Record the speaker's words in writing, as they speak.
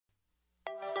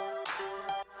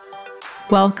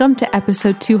Welcome to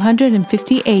episode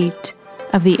 258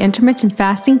 of the Intermittent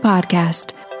Fasting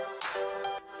Podcast.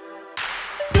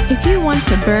 If you want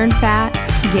to burn fat,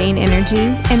 gain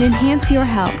energy, and enhance your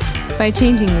health by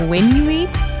changing when you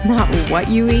eat, not what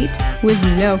you eat, with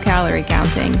no calorie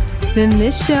counting, then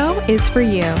this show is for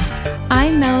you.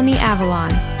 I'm Melanie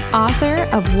Avalon, author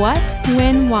of What,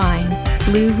 When, Wine,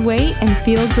 Lose Weight and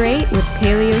Feel Great with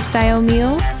Paleo-Style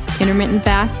Meals, Intermittent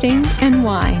Fasting, and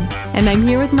Wine. And I'm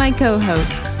here with my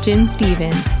co-host, Jen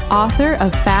Stevens, author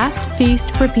of Fast,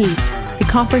 Feast, Repeat, the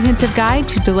comprehensive guide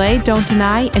to delay, don't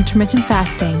deny intermittent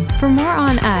fasting. For more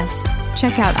on us,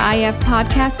 check out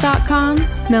ifpodcast.com,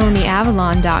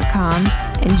 melanieavalon.com,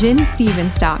 and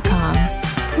jenstevens.com.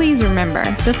 Please remember,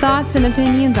 the thoughts and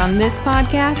opinions on this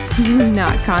podcast do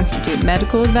not constitute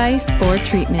medical advice or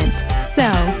treatment. So,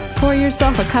 pour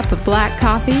yourself a cup of black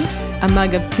coffee, a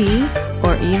mug of tea,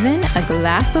 or even a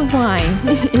glass of wine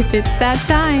if it's that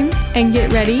time, and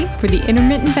get ready for the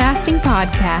Intermittent Fasting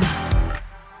Podcast.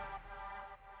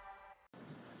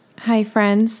 Hi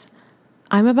friends,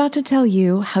 I'm about to tell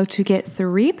you how to get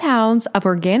 3 pounds of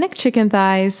organic chicken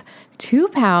thighs, 2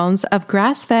 pounds of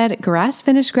grass-fed,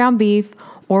 grass-finished ground beef,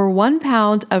 or 1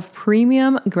 pound of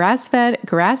premium grass-fed,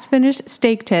 grass-finished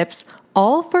steak tips,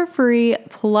 all for free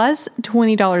plus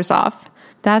 $20 off.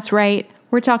 That's right.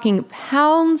 We're talking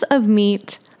pounds of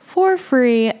meat for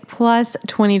free plus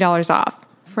 $20 off.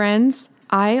 Friends,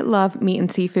 I love meat and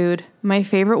seafood. My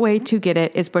favorite way to get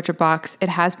it is ButcherBox. It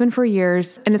has been for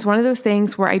years, and it's one of those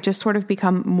things where I just sort of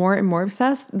become more and more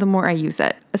obsessed the more I use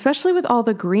it. Especially with all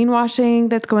the greenwashing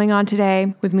that's going on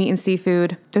today with meat and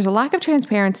seafood. There's a lack of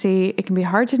transparency, it can be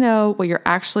hard to know what you're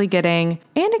actually getting,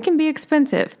 and it can be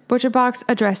expensive. ButcherBox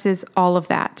addresses all of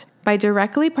that. By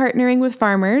directly partnering with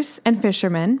farmers and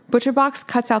fishermen, ButcherBox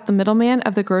cuts out the middleman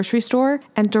of the grocery store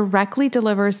and directly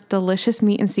delivers delicious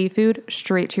meat and seafood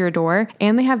straight to your door.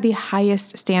 And they have the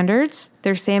highest standards.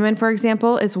 Their salmon, for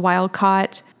example, is wild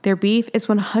caught. Their beef is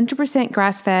 100%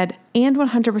 grass-fed and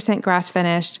 100%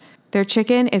 grass-finished. Their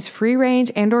chicken is free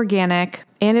range and organic,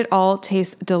 and it all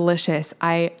tastes delicious.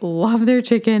 I love their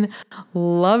chicken,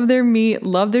 love their meat,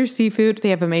 love their seafood. They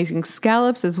have amazing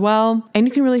scallops as well. And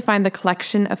you can really find the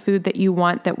collection of food that you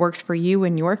want that works for you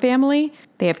and your family.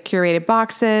 They have curated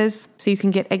boxes, so you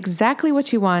can get exactly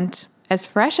what you want, as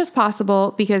fresh as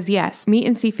possible, because yes, meat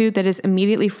and seafood that is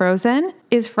immediately frozen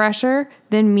is fresher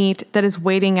than meat that is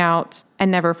waiting out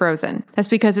and never frozen. That's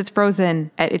because it's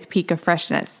frozen at its peak of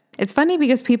freshness. It's funny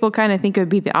because people kind of think it would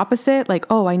be the opposite, like,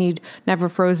 oh, I need never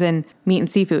frozen meat and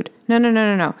seafood.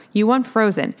 No. You want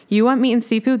frozen. You want meat and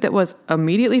seafood that was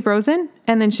immediately frozen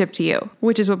and then shipped to you,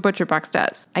 which is what ButcherBox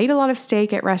does. I eat a lot of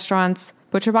steak at restaurants.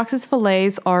 ButcherBox's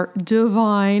fillets are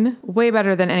divine, way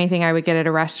better than anything I would get at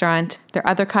a restaurant. Their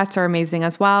other cuts are amazing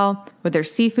as well. With their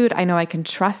seafood, I know I can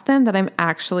trust them that I'm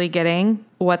actually getting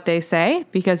what they say,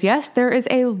 because yes, there is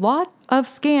a lot of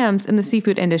scams in the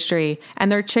seafood industry, and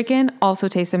their chicken also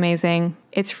tastes amazing.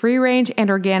 It's free range and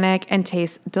organic and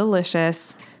tastes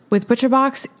delicious. With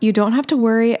ButcherBox, you don't have to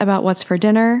worry about what's for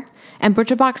dinner, and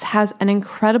ButcherBox has an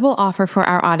incredible offer for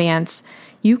our audience.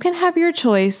 You can have your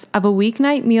choice of a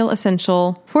weeknight meal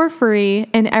essential for free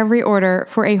in every order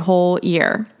for a whole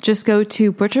year. Just go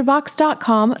to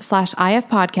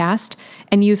butcherbox.com/ifpodcast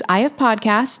and use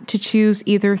ifpodcast to choose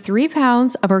either 3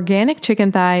 pounds of organic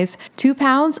chicken thighs, 2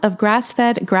 pounds of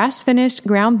grass-fed, grass-finished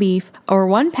ground beef, or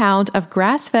 1 pound of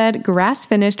grass-fed,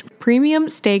 grass-finished premium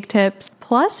steak tips,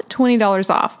 plus $20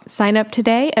 off. Sign up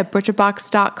today at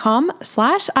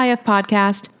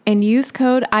butcherbox.com/ifpodcast and use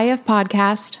code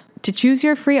ifpodcast to choose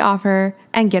your free offer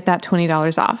and get that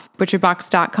 $20 off.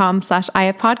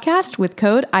 butcherbox.com/ifpodcast with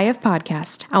code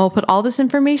ifpodcast. And we'll put all this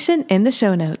information in the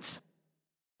show notes.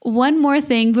 One more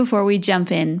thing before we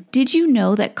jump in. Did you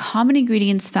know that common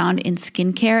ingredients found in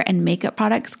skincare and makeup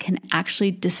products can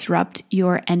actually disrupt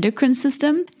your endocrine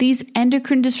system? These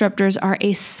endocrine disruptors are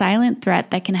a silent threat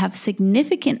that can have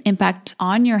significant impact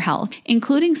on your health,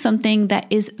 including something that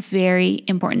is very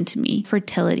important to me,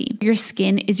 fertility. Your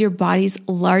skin is your body's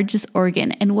largest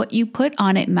organ, and what you put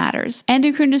on it matters.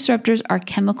 Endocrine disruptors are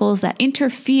chemicals that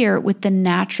interfere with the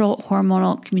natural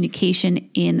hormonal communication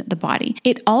in the body.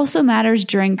 It also matters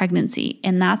during pregnancy,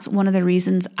 and that's one of the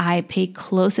reasons I pay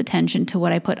close attention to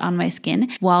what I put on my skin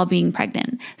while being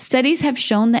pregnant. Studies have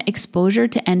shown that exposure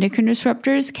to endocrine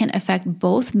disruptors can affect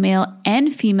both male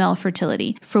and female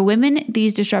fertility. For women,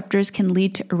 these disruptors can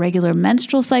lead to irregular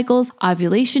menstrual cycles,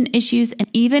 ovulation issues, and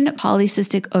even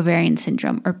polycystic ovarian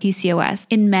syndrome, or PCOS.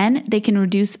 In men, they can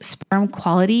reduce sperm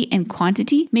quality and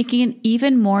quantity, making it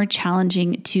even more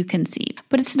challenging to conceive.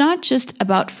 But it's not just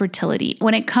about fertility.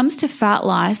 When it comes to fat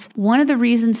loss, one of the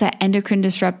reasons reasons that endocrine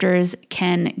disruptors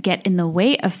can get in the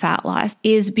way of fat loss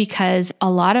is because a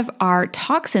lot of our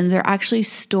toxins are actually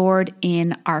stored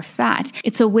in our fat.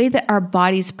 It's a way that our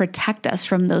bodies protect us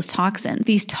from those toxins.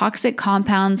 These toxic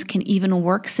compounds can even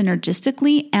work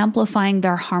synergistically, amplifying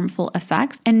their harmful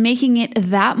effects and making it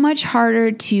that much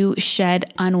harder to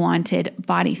shed unwanted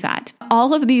body fat.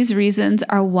 All of these reasons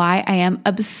are why I am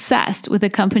obsessed with a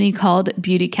company called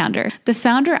Beautycounter. The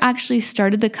founder actually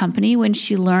started the company when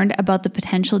she learned about the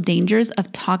potential dangers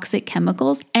of toxic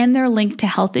chemicals and their link to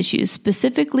health issues,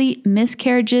 specifically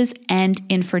miscarriages and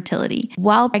infertility.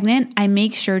 While pregnant, I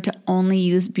make sure to only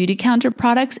use Beautycounter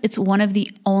products. It's one of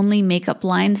the only makeup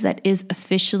lines that is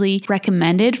officially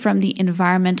recommended from the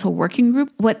Environmental Working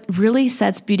Group. What really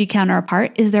sets Beautycounter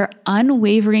apart is their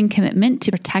unwavering commitment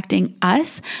to protecting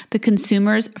us, the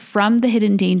consumers, from the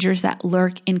hidden dangers that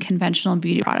lurk in conventional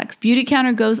beauty products.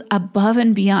 Beautycounter goes above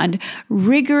and beyond,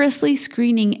 rigorously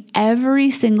screening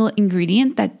every single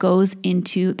ingredient that goes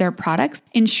into their products,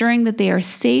 ensuring that they are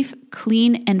safe,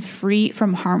 clean, and free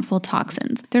from harmful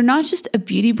toxins. They're not just a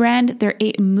beauty brand, they're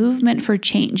a movement for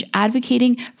change,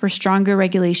 advocating for stronger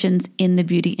regulations in the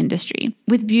beauty industry.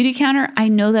 With Beautycounter, I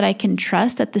know that I can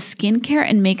trust that the skincare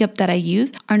and makeup that I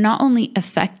use are not only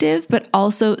effective, but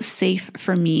also safe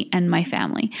for me and my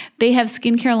family. They have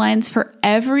skincare lines for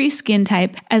every skin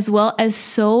type, as well as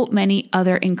so many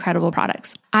other incredible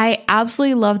products. I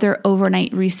absolutely love their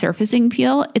overnight resurfacing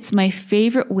peel. It's my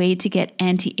favorite way to get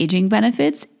anti-aging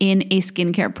benefits in a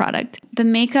skincare product. The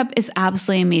makeup is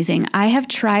absolutely amazing. I have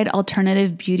tried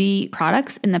alternative beauty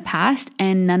products in the past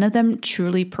and none of them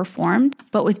truly performed.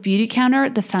 But with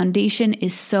Beautycounter, the foundation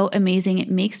is so amazing. It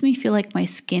makes me feel like my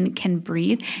skin can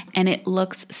breathe and it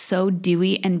looks so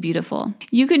dewy and beautiful.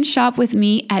 You can shop with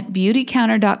me at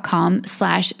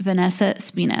beautycounter.com/Vanessa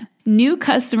Spina. New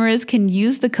customers can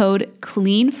use the code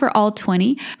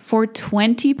CLEANFORALL20 for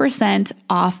 20%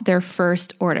 off their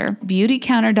first order.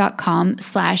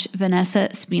 Beautycounter.com/Vanessa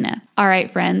Spina. All right,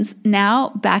 friends, now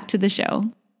back to the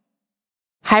show.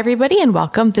 Hi, everybody, and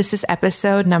welcome. This is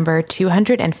episode number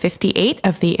 258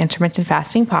 of the Intermittent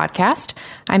Fasting Podcast.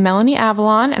 I'm Melanie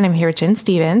Avalon, and I'm here with Jen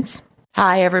Stevens.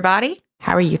 Hi, everybody.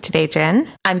 How are you today, Jen?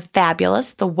 I'm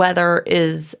fabulous. The weather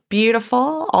is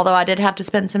beautiful, although I did have to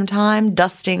spend some time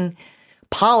dusting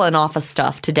pollen off of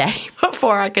stuff today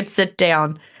before I could sit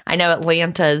down. I know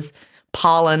Atlanta's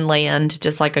pollen land,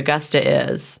 just like Augusta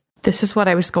is. This is what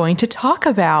I was going to talk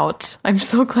about. I'm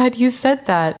so glad you said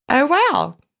that. Oh,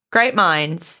 wow. Great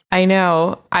minds. I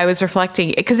know. I was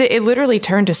reflecting because it literally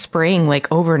turned to spring like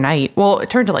overnight. Well,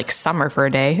 it turned to like summer for a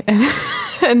day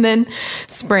and then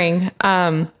spring.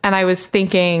 And I was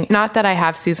thinking, not that I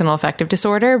have seasonal affective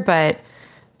disorder, but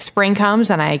spring comes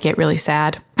and I get really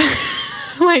sad.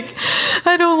 Like,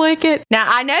 I don't like it. Now,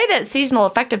 I know that seasonal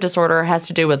affective disorder has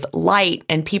to do with light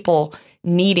and people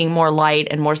needing more light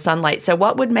and more sunlight. So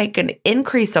what would make an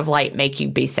increase of light make you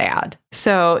be sad?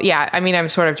 So, yeah, I mean, I'm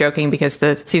sort of joking because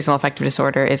the seasonal affective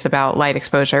disorder is about light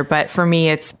exposure. But for me,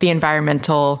 it's the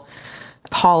environmental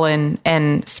pollen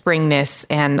and springness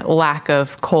and lack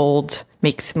of cold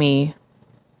makes me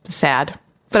sad.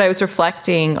 But I was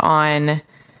reflecting on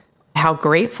how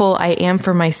grateful I am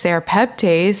for my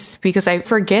serapeptase because I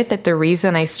forget that the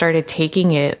reason I started taking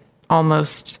it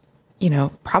almost,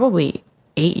 probably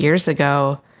 8 years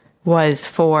ago was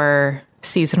for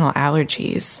seasonal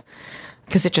allergies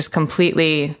because it just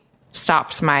completely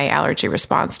stops my allergy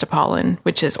response to pollen,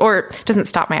 or doesn't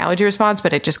stop my allergy response,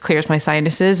 but it just clears my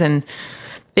sinuses. And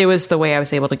it was the way I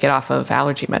was able to get off of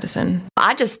allergy medicine.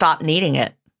 I just stopped needing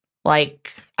it. I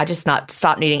just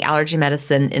stopped needing allergy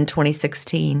medicine in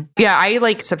 2016. Yeah,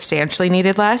 I substantially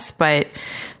needed less, but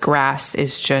grass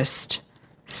is just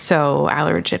so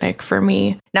allergenic for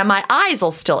me. Now, my eyes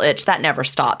will still itch. That never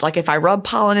stopped. If I rub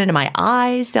pollen into my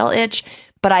eyes, they'll itch.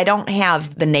 But I don't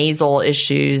have the nasal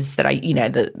issues that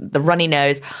the runny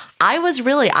nose.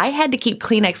 I had to keep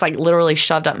Kleenex literally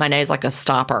shoved up my nose like a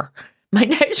stopper. My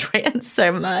nose ran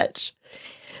so much.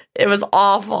 It was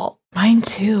awful. Mine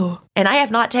too. And I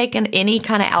have not taken any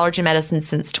kind of allergy medicine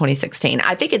since 2016.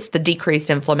 I think it's the decreased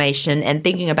inflammation and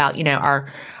thinking about,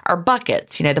 our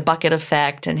buckets, the bucket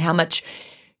effect and how much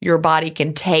your body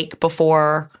can take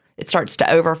before it starts to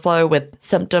overflow with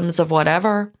symptoms of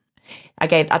whatever. I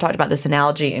talked about this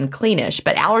analogy in Cleanish,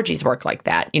 but allergies work like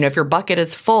that. If your bucket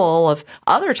is full of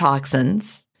other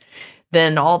toxins,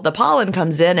 then all the pollen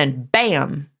comes in and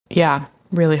bam. Yeah,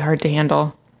 really hard to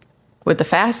handle. With the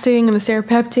fasting and the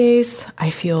serapeptase, I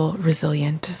feel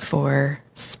resilient for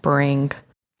spring.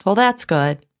 Well, that's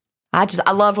good.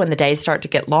 I love when the days start to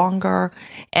get longer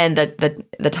and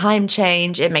the time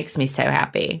change. It makes me so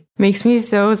happy. Makes me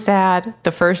so sad.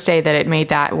 The first day that it made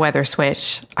that weather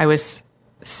switch, I was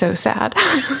so sad.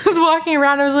 I was walking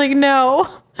around. I was like, no,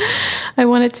 I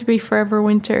want it to be forever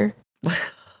winter.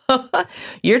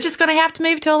 You're just going to have to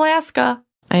move to Alaska.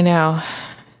 I know.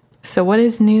 So what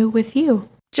is new with you?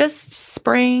 Just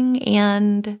spring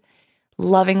and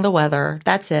loving the weather.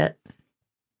 That's it.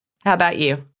 How about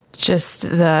you?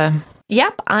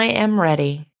 Yep, I am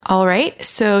ready. All right.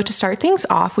 So to start things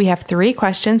off, we have 3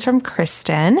 questions from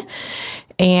Kristen.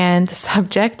 And the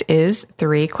subject is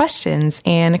 3 questions.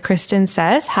 And Kristen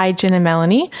says, "Hi, Jen and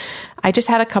Melanie. I just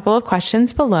had a couple of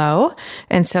questions below.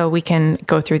 And so we can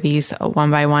go through these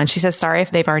one by one." She says, "Sorry if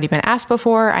they've already been asked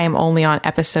before. I am only on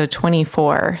episode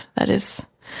 24. It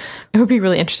would be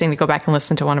really interesting to go back and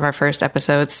listen to one of our first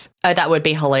episodes. Oh, that would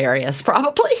be hilarious,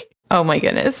 probably. Oh my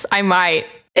goodness. I might.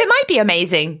 It might be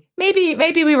amazing.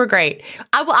 Maybe we were great.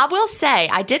 I will say,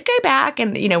 I did go back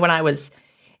and, when I was,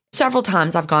 several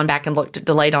times I've gone back and looked at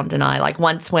Delay Don't Deny. Like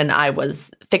once when I was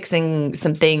fixing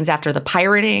some things after the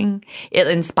pirating, it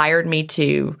inspired me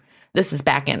to, this is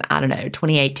back in,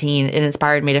 2018, it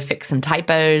inspired me to fix some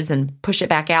typos and push it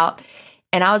back out.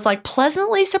 And I was like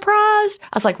pleasantly surprised.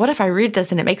 I was like, what if I read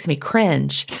this and it makes me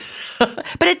cringe? But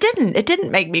it didn't. It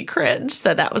didn't make me cringe.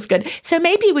 So that was good. So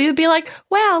maybe we would be like,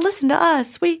 wow, listen to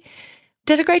us. We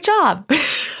did a great job.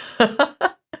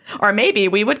 Or maybe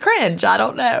we would cringe. I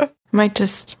don't know. Might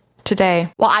just today.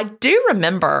 Well, I do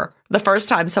remember the first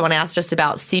time someone asked us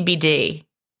about CBD.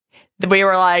 We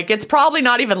were like, it's probably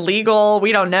not even legal.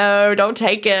 We don't know. Don't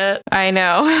take it. I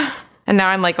know. And now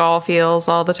I'm like all feels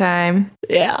all the time.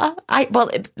 Yeah.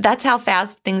 That's how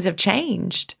fast things have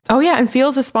changed. Oh, yeah. And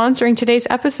Feels is sponsoring today's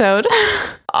episode.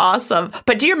 Awesome.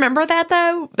 But do you remember that,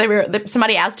 though?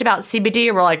 Somebody asked about CBD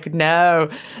and we're like, no,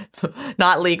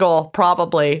 not legal,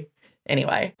 probably.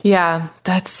 Anyway. Yeah,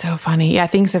 that's so funny. Yeah,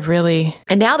 things have really...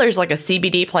 And now there's like a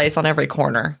CBD place on every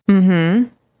corner. Mm-hmm.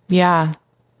 Yeah,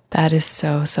 that is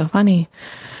so funny.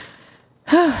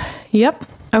 Yep.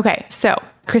 Okay, so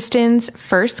Kristen's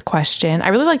first question. I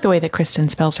really like the way that Kristen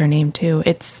spells her name, too.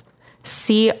 It's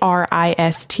Kristyn.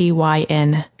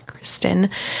 Kristen.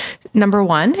 Number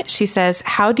 1, she says,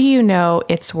 how do you know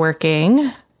it's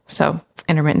working? So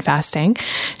intermittent fasting.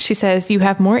 She says, you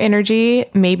have more energy,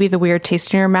 maybe the weird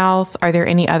taste in your mouth. Are there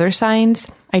any other signs?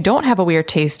 I don't have a weird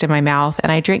taste in my mouth,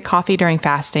 and I drink coffee during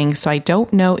fasting, so I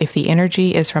don't know if the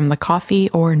energy is from the coffee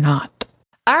or not.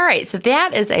 All right, so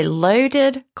that is a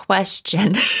loaded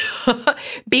question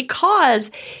because,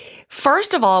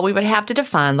 first of all, we would have to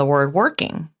define the word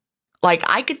working. Like,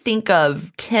 I could think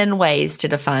of 10 ways to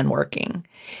define working.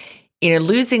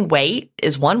 Losing weight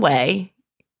is one way.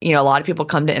 A lot of people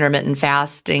come to intermittent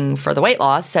fasting for the weight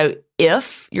loss. So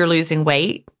if you're losing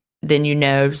weight,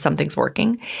 then something's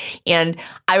working. And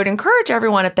I would encourage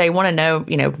everyone, if they want to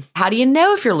know, how do you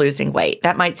know if you're losing weight?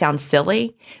 That might sound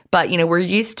silly, but, we're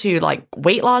used to like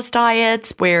weight loss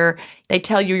diets where they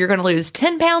tell you you're going to lose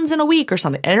 10 pounds in a week or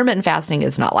something. Intermittent fasting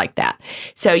is not like that.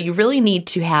 So you really need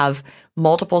to have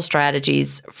multiple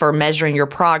strategies for measuring your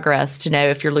progress to know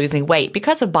if you're losing weight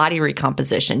because of body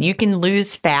recomposition. You can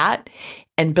lose fat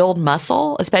and build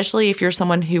muscle, especially if you're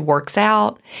someone who works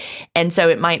out. And so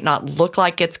it might not look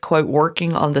like it's, quote,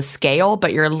 working on the scale,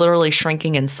 but you're literally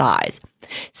shrinking in size.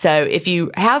 So if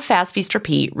you have Fast, Feast,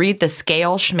 Repeat, read the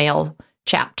Scale Schmale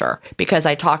chapter because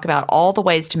I talk about all the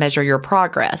ways to measure your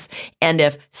progress. And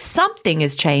if something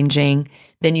is changing,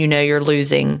 then you're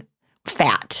losing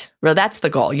fat. Well, that's the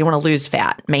goal. You want to lose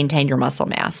fat, maintain your muscle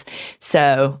mass.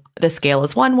 So the scale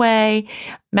is one way,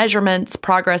 measurements,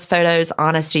 progress photos,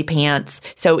 honesty pants.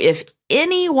 So if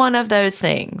any one of those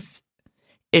things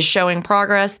is showing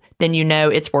progress, then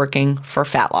it's working for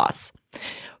fat loss.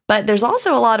 But there's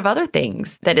also a lot of other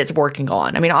things that it's working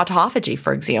on. I mean, autophagy,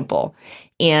 for example.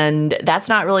 And that's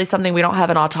not really something, we don't have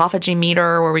an autophagy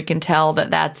meter where we can tell that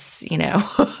that's,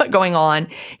 going on.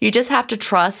 You just have to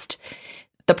trust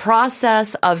the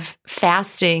process of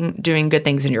fasting doing good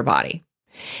things in your body.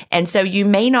 And so you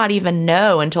may not even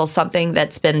know until something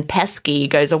that's been pesky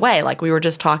goes away. Like we were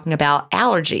just talking about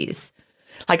allergies.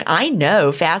 Like I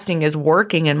know fasting is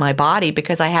working in my body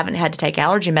because I haven't had to take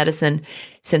allergy medicine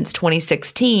since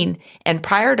 2016. And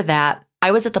prior to that,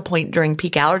 I was at the point during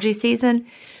peak allergy season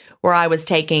where I was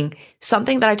taking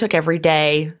something that I took every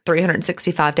day,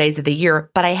 365 days of the year,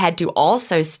 but I had to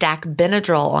also stack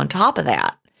Benadryl on top of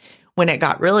that when it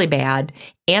got really bad.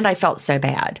 And I felt so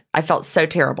bad. I felt so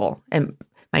terrible. And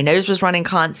my nose was running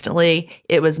constantly.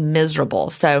 It was miserable.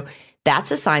 So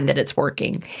that's a sign that it's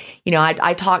working.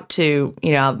 I talked to,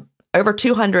 over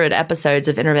 200 episodes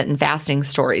of intermittent fasting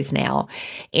stories now,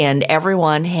 and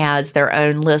everyone has their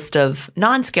own list of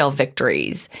non-scale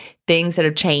victories, things that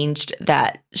have changed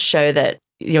that show that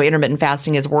intermittent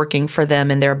fasting is working for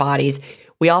them and their bodies.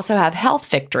 We also have health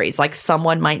victories, like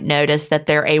someone might notice that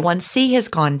their A1C has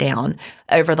gone down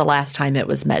over the last time it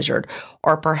was measured,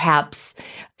 or perhaps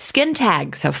skin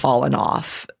tags have fallen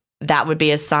off. That would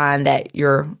be a sign that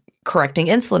you're correcting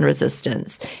insulin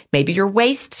resistance. Maybe your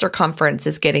waist circumference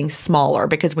is getting smaller,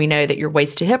 because we know that your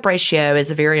waist to hip ratio is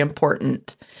a very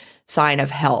important sign of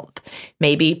health.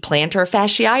 Maybe plantar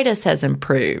fasciitis has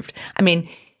improved. I mean,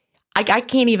 I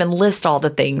can't even list all the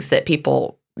things that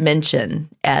people mention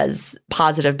as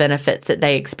positive benefits that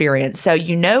they experience. So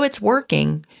it's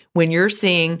working when you're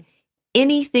seeing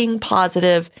anything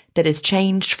positive that has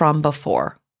changed from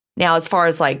before. Now, as far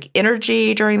as like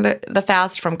energy during the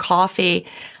fast from coffee,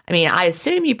 I mean, I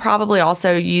assume you probably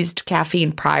also used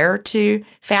caffeine prior to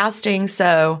fasting.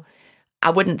 So I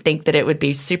wouldn't think that it would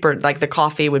be super, like the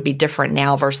coffee would be different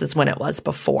now versus when it was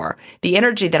before. The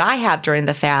energy that I have during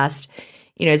the fast,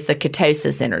 is the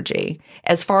ketosis energy.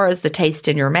 As far as the taste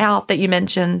in your mouth that you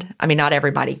mentioned, I mean, not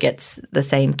everybody gets the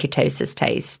same ketosis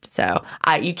taste. So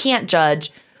you can't judge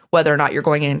whether or not you're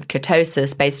going in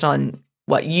ketosis based on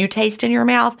what you taste in your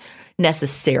mouth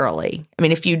necessarily. I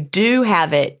mean, if you do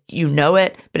have it, you know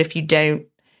it, but if you don't,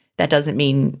 that doesn't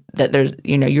mean that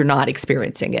you're not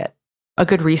experiencing it. A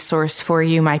good resource for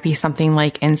you might be something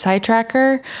like Inside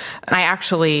Tracker. I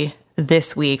actually,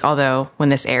 this week, although when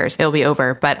this airs, it'll be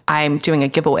over, but I'm doing a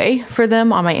giveaway for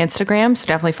them on my Instagram. So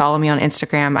definitely follow me on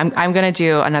Instagram. I'm going to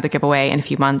do another giveaway in a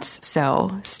few months.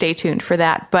 So stay tuned for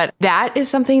that. But that is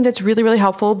something that's really, really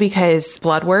helpful, because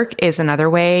blood work is another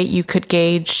way you could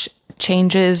gauge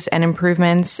changes and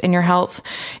improvements in your health.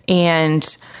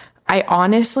 And I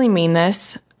honestly mean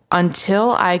this.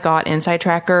 Until I got Inside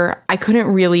Tracker, I couldn't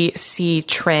really see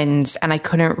trends and I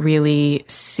couldn't really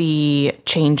see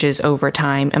changes over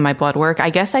time in my blood work.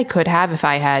 I guess I could have if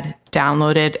I had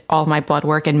downloaded all my blood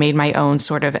work and made my own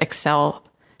sort of Excel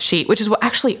sheet, which is what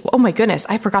actually, oh my goodness,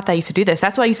 I forgot that I used to do this.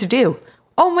 That's what I used to do.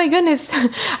 Oh my goodness.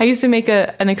 I used to make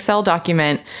an Excel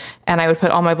document and I would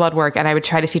put all my blood work and I would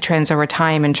try to see trends over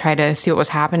time and try to see what was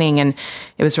happening. And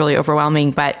it was really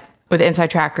overwhelming. But with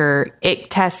Inside Tracker, it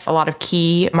tests a lot of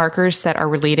key markers that are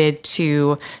related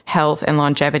to health and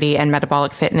longevity and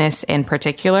metabolic fitness in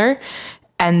particular.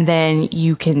 And then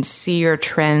you can see your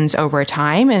trends over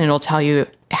time and it'll tell you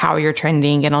how you're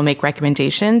trending and it'll make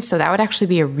recommendations. So that would actually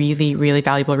be a really, really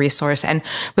valuable resource. And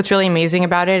what's really amazing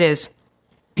about it is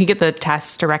you get the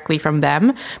tests directly from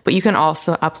them, but you can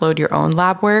also upload your own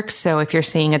lab work. So if you're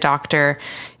seeing a doctor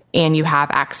and you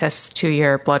have access to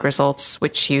your blood results,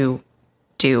 which you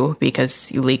do because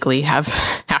you legally have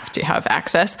to have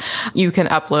access, you can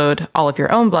upload all of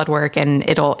your own blood work and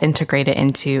it'll integrate it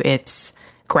into its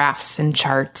graphs and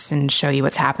charts and show you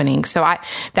what's happening. So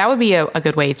that would be a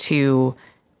good way to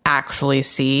actually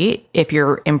see if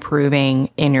you're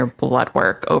improving in your blood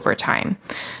work over time.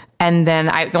 And then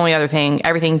the only other thing,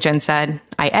 everything Jen said,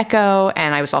 I echo.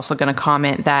 And I was also going to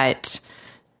comment that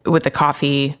with the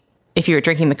coffee, if you're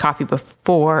drinking the coffee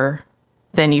before,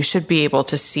 then you should be able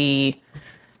to see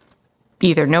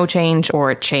either no change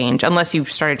or a change, unless you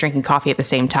started drinking coffee at the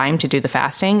same time to do the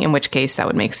fasting, in which case that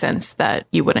would make sense that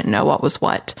you wouldn't know what was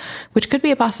what, which could be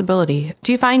a possibility.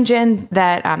 Do you find, Jen,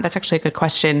 that that's actually a good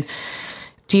question.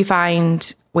 Do you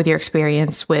find with your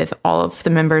experience with all of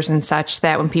the members and such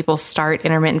that when people start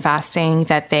intermittent fasting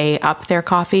that they up their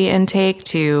coffee intake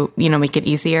to, make it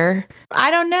easier? I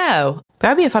don't know. That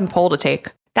would be a fun poll to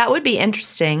take. That would be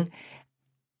interesting.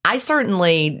 I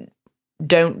certainly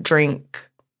don't drink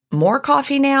more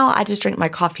coffee now. I just drink my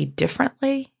coffee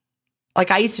differently.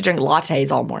 Like I used to drink lattes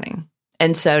all morning.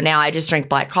 And so now I just drink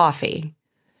black coffee.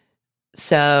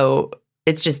 So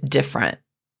it's just different.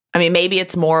 I mean, maybe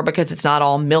it's more because it's not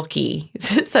all milky.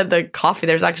 So the coffee,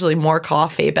 there's actually more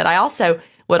coffee. But I also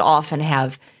would often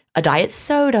have a diet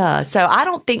soda. So I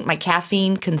don't think my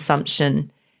caffeine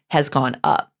consumption has gone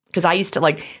up. Because I used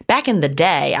to, back in the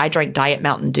day, I drank Diet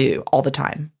Mountain Dew all the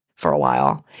time for a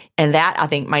while. And that, I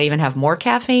think, might even have more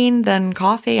caffeine than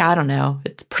coffee. I don't know.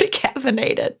 It's pretty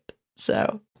caffeinated.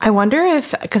 So I wonder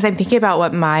if, because I'm thinking about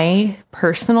what my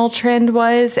personal trend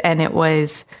was, and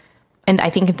I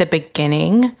think at the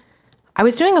beginning, I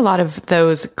was doing a lot of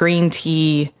those green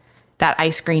tea, that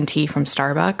iced green tea from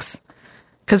Starbucks.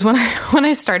 Because when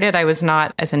I started, I was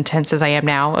not as intense as I am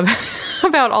now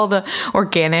about all the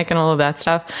organic and all of that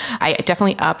stuff. I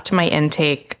definitely upped my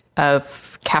intake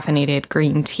of caffeinated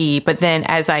green tea. But then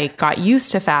as I got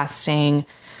used to fasting,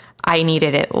 I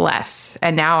needed it less.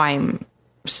 And now I'm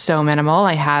so minimal.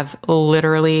 I have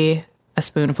literally a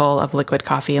spoonful of liquid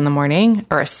coffee in the morning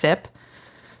or a sip,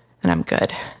 and I'm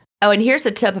good. Oh, and here's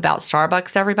a tip about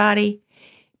Starbucks, everybody.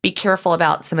 Be careful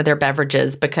about some of their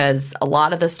beverages because a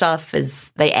lot of the stuff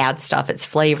they add stuff. It's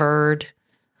flavored.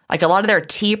 Like a lot of their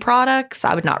tea products,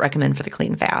 I would not recommend for the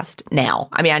clean fast now.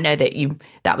 I mean, I know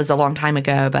that was a long time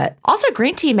ago, but also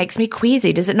green tea makes me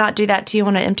queasy. Does it not do that to you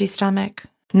on an empty stomach?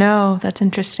 No, that's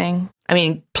interesting. I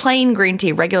mean, plain green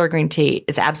tea, regular green tea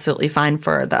is absolutely fine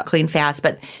for the clean fast,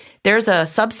 but there's a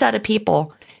subset of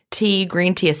people,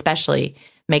 green tea especially,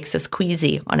 makes us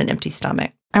queasy on an empty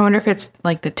stomach. I wonder if it's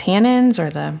like the tannins or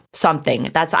the...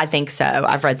 Something. I think so.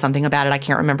 I've read something about it. I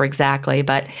can't remember exactly,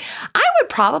 but I would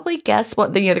probably guess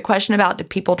what the question about do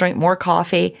people drink more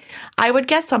coffee? I would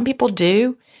guess some people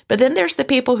do, but then there's the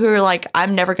people who are like,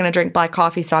 I'm never going to drink black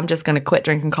coffee, so I'm just going to quit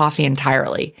drinking coffee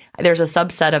entirely. There's a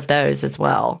subset of those as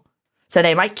well. So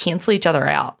they might cancel each other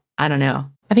out. I don't know.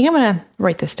 I think I'm going to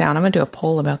write this down. I'm going to do a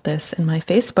poll about this in my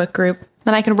Facebook group.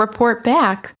 Then I can report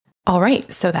back. All right.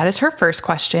 So that is her first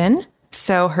question.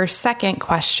 So her second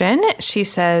question, she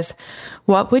says,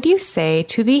 what would you say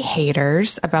to the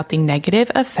haters about the negative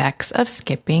effects of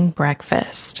skipping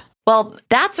breakfast? Well,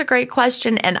 that's a great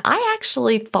question. And I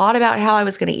actually thought about how I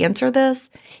was going to answer this.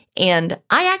 And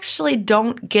I actually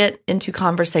don't get into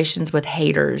conversations with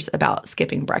haters about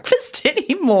skipping breakfast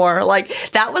anymore. Like,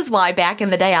 that was why back in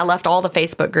the day, I left all the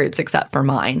Facebook groups except for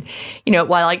mine.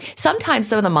 Sometimes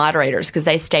some of the moderators, because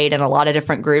they stayed in a lot of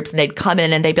different groups, and they'd come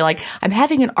in and they'd be like, I'm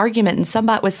having an argument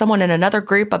with someone in another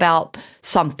group about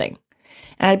something.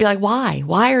 And I'd be like, why?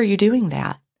 Why are you doing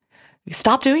that?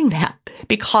 Stop doing that.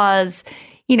 Because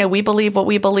we believe what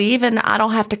we believe, and I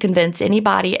don't have to convince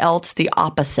anybody else the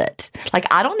opposite. Like,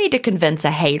 I don't need to convince a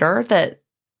hater that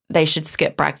they should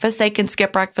skip breakfast. They can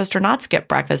skip breakfast or not skip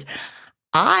breakfast.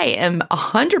 I am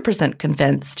 100%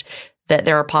 convinced that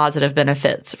there are positive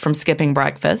benefits from skipping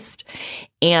breakfast,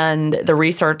 and the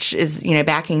research is,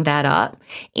 backing that up.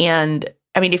 And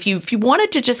I mean, if you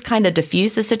wanted to just kind of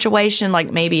diffuse the situation,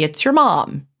 like maybe it's your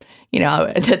mom,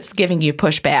 that's giving you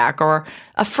pushback, or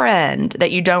a friend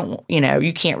that you don't,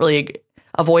 you can't really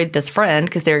avoid this friend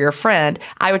because they're your friend,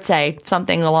 I would say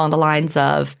something along the lines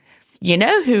of,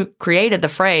 who created the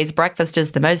phrase, breakfast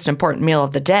is the most important meal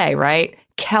of the day, right?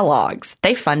 Kellogg's.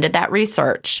 They funded that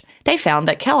research. They found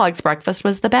that Kellogg's breakfast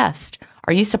was the best.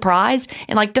 Are you surprised?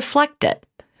 And deflect it.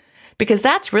 Because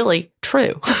that's really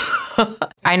true.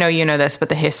 I know you know this, but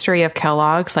the history of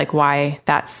Kellogg's, why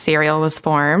that cereal was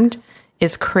formed,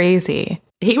 is crazy.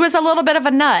 He was a little bit of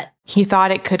a nut. He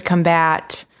thought it could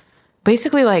combat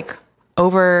basically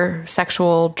over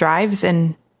sexual drives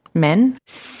in men.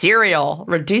 Cereal,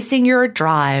 reducing your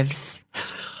drives.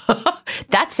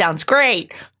 That sounds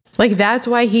great. That's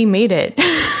why he made it.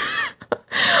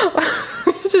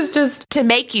 just to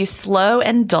make you slow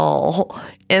and dull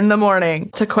in the morning.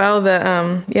 To quell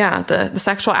the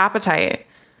sexual appetite.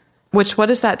 Which, what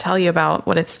does that tell you about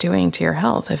what it's doing to your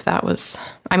health? If that was,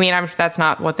 that's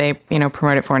not what they,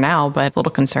 promote it for now, but a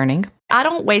little concerning. I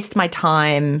don't waste my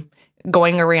time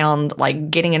going around,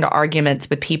 getting into arguments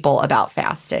with people about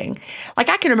fasting. I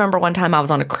can remember one time I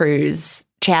was on a cruise.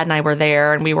 Chad and I were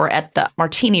there, and we were at the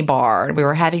martini bar, and we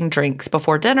were having drinks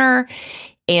before dinner.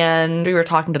 And we were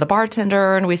talking to the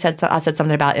bartender, and I said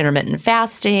something about intermittent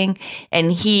fasting,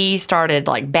 and he started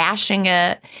bashing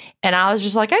it. And I was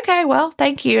just like, okay, well,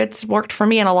 thank you. It's worked for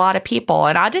me and a lot of people.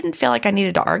 And I didn't feel like I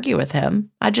needed to argue with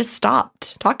him. I just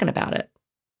stopped talking about it,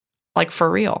 for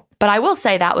real. But I will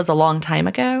say that was a long time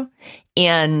ago.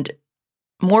 And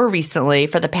more recently,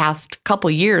 for the past couple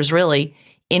years, really,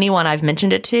 anyone I've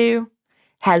mentioned it to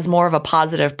has more of a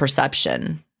positive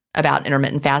perception about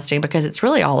intermittent fasting because it's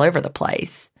really all over the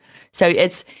place. So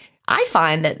I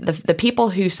find that the people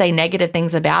who say negative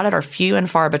things about it are few and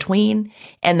far between.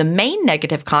 And the main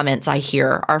negative comments I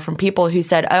hear are from people who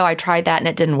said, oh, I tried that and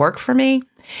it didn't work for me.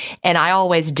 And I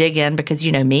always dig in because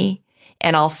you know me.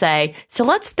 And I'll say, so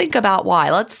let's think about why.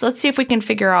 Let's see if we can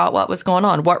figure out what was going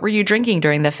on. What were you drinking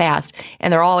during the fast?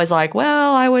 And they're always like,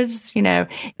 well, I was,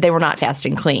 they were not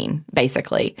fasting clean,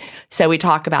 basically. So we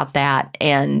talk about that,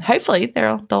 and hopefully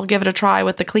they'll give it a try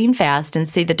with the clean fast and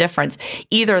see the difference.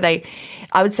 I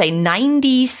would say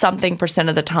 90-something%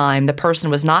 of the time, the person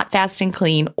was not fasting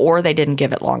clean, or they didn't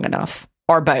give it long enough,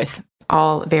 or both.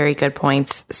 All very good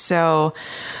points. So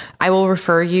I will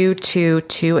refer you to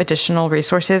 2 additional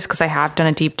resources because I have done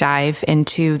a deep dive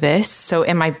into this. So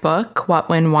in my book, What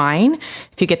When Wine,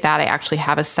 if you get that, I actually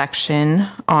have a section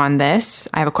on this.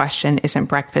 I have a question, isn't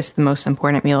breakfast the most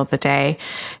important meal of the day?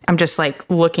 I'm just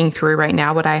looking through right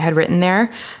now what I had written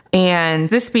there. And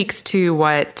this speaks to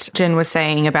what Jen was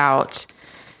saying about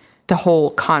the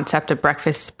whole concept of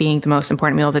breakfast being the most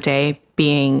important meal of the day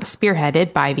being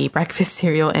spearheaded by the breakfast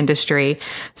cereal industry.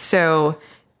 So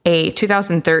a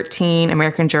 2013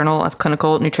 American Journal of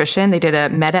Clinical Nutrition, they did a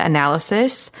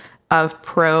meta-analysis of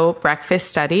pro-breakfast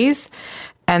studies,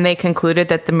 and they concluded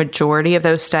that the majority of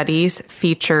those studies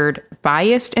featured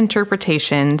biased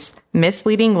interpretations,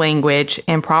 misleading language,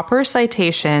 improper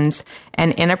citations,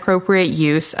 and inappropriate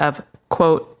use of,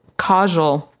 quote,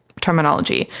 causal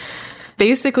terminology.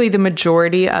 Basically, the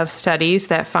majority of studies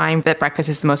that find that breakfast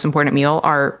is the most important meal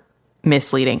are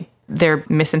misleading. They're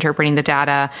misinterpreting the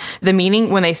data. The meaning,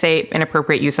 when they say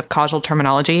inappropriate use of causal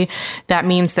terminology, that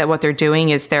means that what they're doing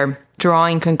is they're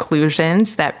drawing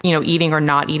conclusions that, eating or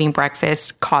not eating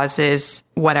breakfast causes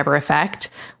whatever effect,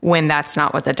 when that's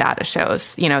not what the data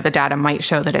shows. The data might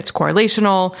show that it's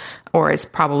correlational or is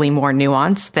probably more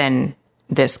nuanced than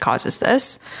this causes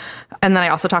this. And then I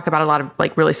also talk about a lot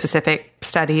of really specific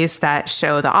studies that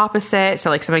show the opposite.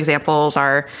 So some examples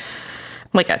are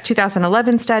a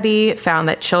 2011 study found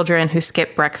that children who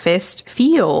skip breakfast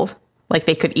feel like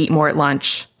they could eat more at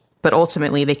lunch, but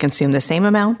ultimately they consume the same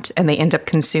amount and they end up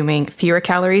consuming fewer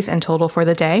calories in total for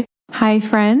the day. Hi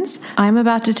friends, I'm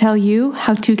about to tell you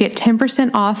how to get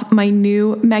 10% off my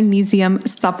new magnesium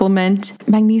supplement.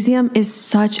 Magnesium is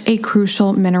such a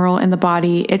crucial mineral in the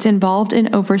body. It's involved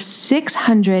in over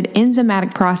 600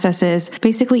 enzymatic processes.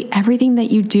 Basically everything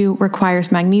that you do requires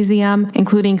magnesium,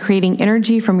 including creating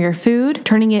energy from your food,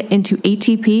 turning it into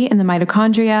ATP in the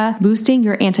mitochondria, boosting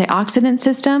your antioxidant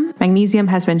system. Magnesium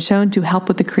has been shown to help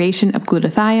with the creation of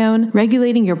glutathione,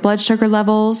 regulating your blood sugar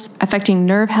levels, affecting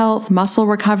nerve health, muscle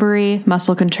recovery,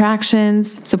 muscle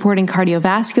contractions, supporting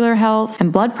cardiovascular health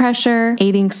and blood pressure,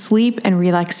 aiding sleep and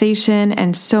relaxation,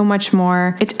 and so much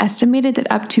more. It's estimated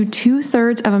that up to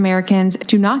 2/3 of Americans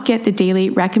do not get the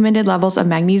daily recommended levels of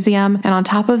magnesium. And on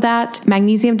top of that,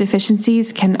 magnesium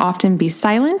deficiencies can often be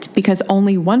silent because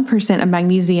only 1% of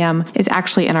magnesium is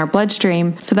actually in our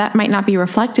bloodstream. So that might not be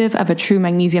reflective of a true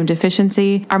magnesium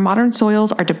deficiency. Our modern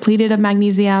soils are depleted of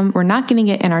magnesium. We're not getting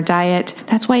it in our diet.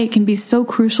 That's why it can be so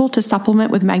crucial to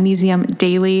supplement with magnesium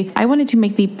daily. I wanted to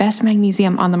make the best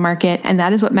magnesium on the market, and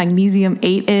that is what Magnesium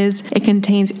 8 is. It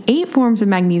contains 8 forms of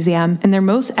magnesium in their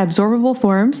most absorbable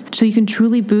forms, so you can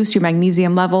truly boost your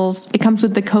magnesium levels. It comes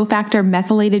with the cofactor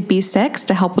methylated B6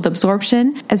 to help with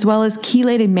absorption, as well as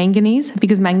chelated manganese,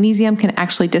 because magnesium can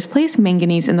actually displace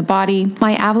manganese in the body.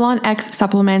 My Avalon X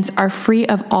supplements are free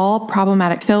of all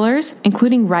problematic fillers,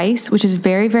 including rice, which is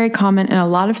very, very common in a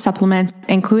lot of supplements,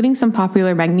 including some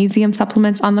popular magnesium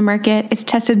supplements on the market. It's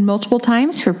tested multiple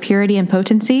times for purity and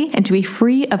potency, and to be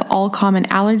free of all common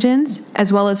allergens,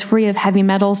 as well as free of heavy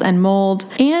metals and mold.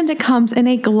 And it comes in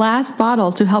a glass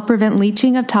bottle to help prevent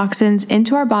leaching of toxins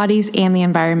into our bodies and the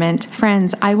environment.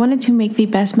 Friends, I wanted to make the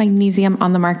best magnesium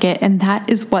on the market, and that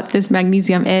is what this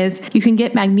magnesium is. You can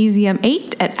get Magnesium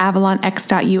 8 at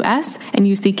avalonx.us and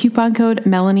use the coupon code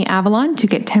MelanieAvalon to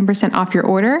get 10% off your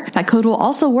order. That code will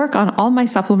also work on all my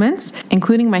supplements,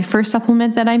 including my first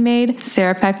supplement that I made,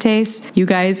 serapeptase. You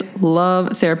guys love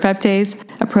serapeptase,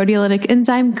 a proteolytic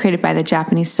enzyme created by the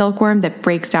Japanese silkworm that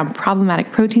breaks down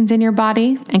problematic proteins in your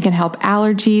body and can help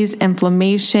allergies,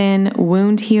 inflammation,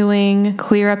 wound healing,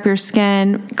 clear up your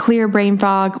skin, clear brain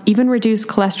fog, even reduce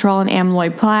cholesterol and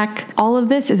amyloid plaque. All of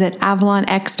this is at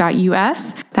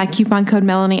avalonx.us. That coupon code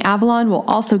MelanieAvalon will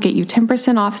also get you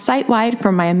 10% off site-wide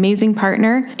from my amazing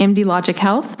partner, MD Logic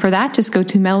Health. For that, just go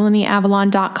to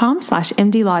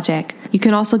melanieavalon.com/mdlogic. You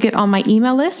can also get on my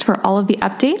email list for all of the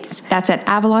updates. That's at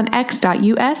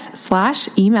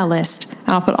avalonx.us/email list.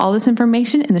 And I'll put all this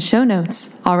information in the show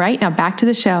notes. All right, now back to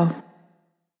the show.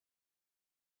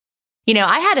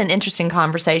 I had an interesting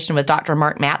conversation with Dr.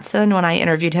 Mark Mattson when I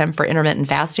interviewed him for Intermittent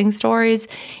Fasting Stories,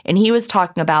 and he was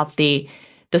talking about the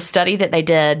study that they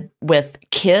did with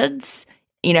kids,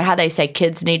 how they say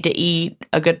kids need to eat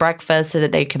a good breakfast so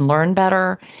that they can learn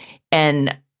better.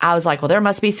 And I was like, well, there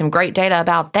must be some great data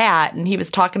about that. And he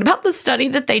was talking about the study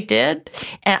that they did.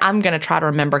 And I'm going to try to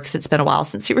remember because it's been a while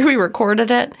since we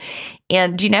recorded it.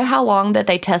 And do you know how long that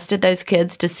they tested those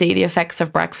kids to see the effects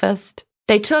of breakfast?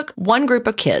 They took one group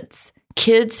of kids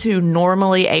who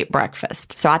normally ate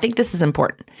breakfast. So I think this is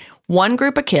important. One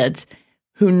group of kids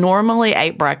who normally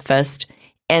ate breakfast,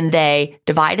 and they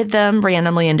divided them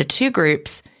randomly into 2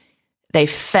 groups. They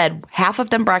fed half of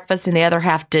them breakfast and the other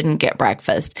half didn't get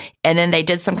breakfast. And then they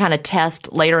did some kind of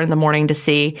test later in the morning to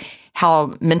see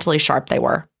how mentally sharp they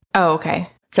were. Oh, okay.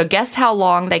 So guess how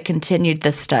long they continued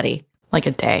this study? Like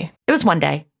a day. It was 1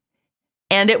 day.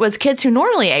 And it was kids who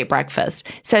normally ate breakfast.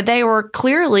 So they were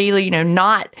clearly,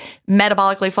 not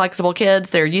metabolically flexible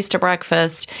kids. They're used to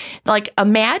breakfast. Like,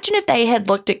 imagine if they had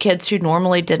looked at kids who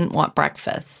normally didn't want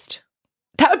breakfast.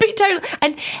 That would be totally,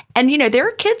 and there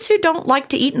are kids who don't like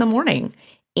to eat in the morning.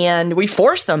 And we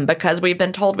force them because we've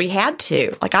been told we had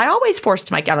to. Like, I always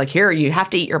forced my kid, like, here, you have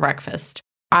to eat your breakfast.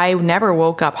 I never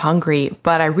woke up hungry,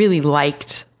 but I really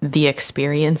liked the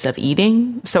experience of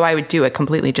eating. So I would do it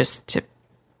completely just to,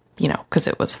 because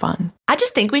it was fun. I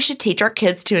just think we should teach our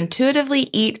kids to intuitively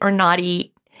eat or not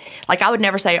eat. Like, I would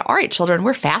never say, all right, children,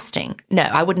 we're fasting. No,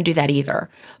 I wouldn't do that either.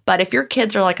 But if your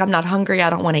kids are like, I'm not hungry, I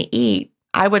don't want to eat,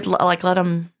 I would let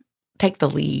them take the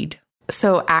lead.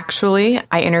 So actually,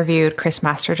 I interviewed Chris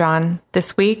Masterjohn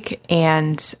this week.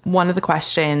 And one of the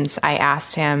questions I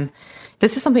asked him,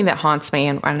 this is something that haunts me,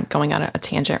 and I'm going on a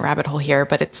tangent rabbit hole here,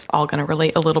 but it's all going to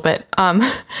relate a little bit.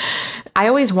 I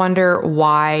always wonder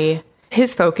why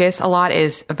his focus a lot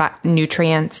is about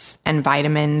nutrients and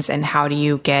vitamins and how do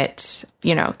you get,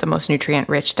 the most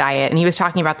nutrient-rich diet. And he was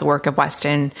talking about the work of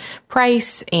Weston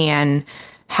Price and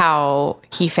how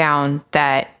he found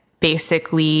that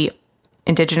basically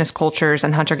indigenous cultures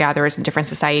and hunter-gatherers in different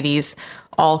societies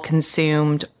all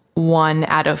consumed 1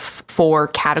 out of 4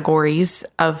 categories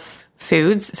of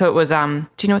foods. So it was,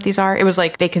 do you know what these are? It was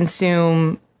like they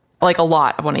consume like a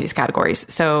lot of one of these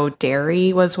categories. So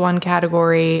dairy was one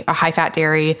category, a high-fat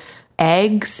dairy,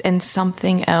 eggs and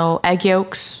something else, egg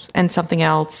yolks and something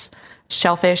else,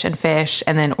 shellfish and fish,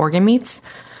 and then organ meats.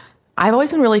 I've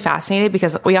always been really fascinated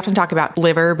because we often talk about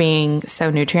liver being so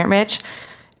nutrient-rich.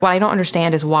 What I don't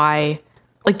understand is why,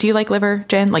 do you like liver,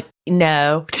 Jen?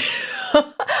 No.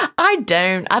 I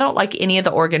don't like any of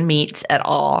the organ meats at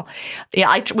all.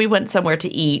 Yeah, we went somewhere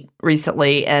to eat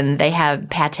recently and they have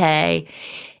pate.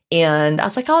 And I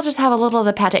was like, I'll just have a little of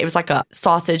the pate. It was like a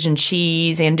sausage and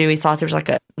cheese, andouille sausage. It was like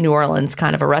a New Orleans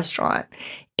kind of a restaurant.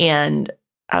 And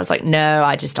I was like, no,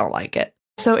 I just don't like it.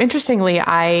 So interestingly,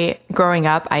 growing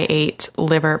up, I ate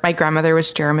liver. My grandmother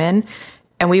was German,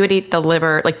 and we would eat the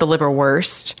liver, like the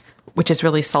liverwurst, which is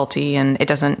really salty and it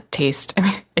doesn't taste,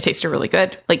 it tasted really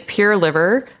good. Like pure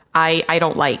liver, I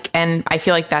don't like. And I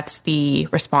feel like that's the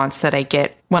response that I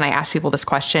get when I ask people this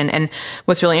question. And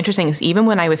what's really interesting is even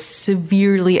when I was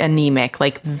severely anemic,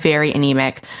 like very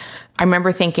anemic, I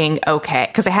remember thinking, okay,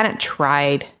 because I hadn't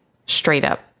tried straight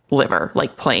up liver,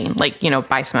 like plain,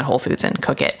 buy some at Whole Foods and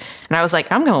cook it. And I was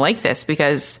like, I'm going to like this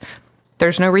because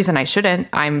there's no reason I shouldn't.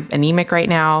 I'm anemic right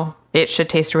now. It should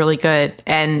taste really good.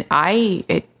 And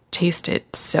it tasted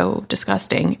so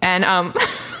disgusting. And,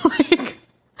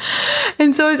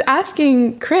 and so I was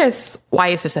asking Chris, why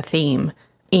is this a theme?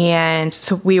 And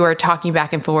so we were talking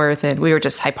back and forth and we were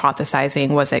just hypothesizing,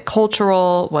 was it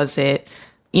cultural? Was it,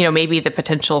 maybe the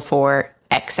potential for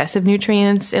excessive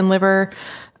nutrients in liver?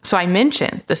 So I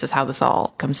mentioned, this is how this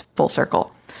all comes full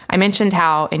circle. I mentioned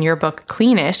how in your book,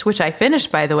 Cleanish, which I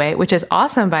finished, by the way, which is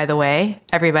awesome, by the way,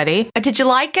 everybody. Did you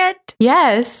like it?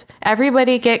 Yes.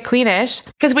 Everybody get Cleanish.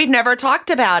 Because we've never talked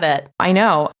about it. I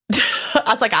know. I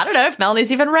was like, I don't know if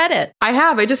Melanie's even read it. I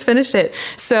have. I just finished it.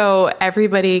 So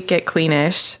everybody get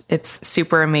Cleanish. It's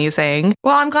super amazing.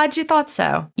 Well, I'm glad you thought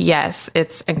so. Yes,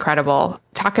 it's incredible.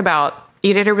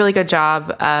 You did a really good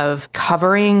job of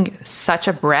covering such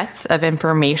a breadth of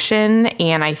information,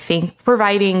 and I think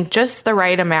providing just the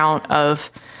right amount of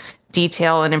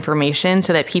detail and information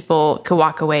so that people could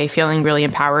walk away feeling really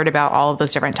empowered about all of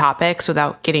those different topics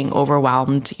without getting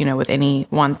overwhelmed, with any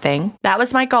one thing. That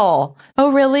was my goal.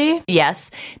 Oh, really?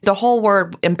 Yes. The whole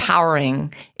word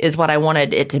empowering is what I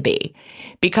wanted it to be.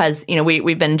 Because,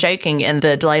 we've been joking in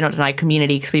the Delay Don't Deny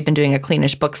community because we've been doing a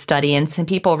Cleanish book study, and some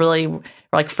people really were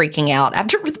like freaking out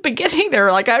after the beginning. They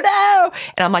were like, oh no.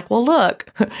 And I'm like, well,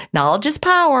 look, knowledge is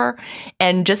power.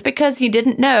 And just because you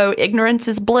didn't know, ignorance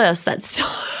is bliss. That's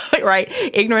right.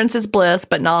 Ignorance is bliss,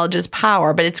 but knowledge is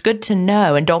power. But it's good to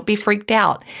know, and don't be freaked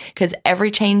out because every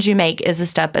change you make is a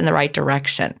step in the right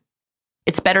direction.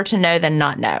 It's better to know than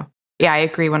not know. Yeah, I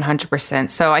agree 100%.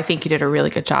 So I think you did a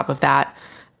really good job of that.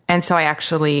 And so I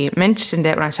actually mentioned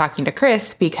it when I was talking to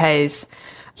Chris because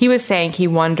he was saying he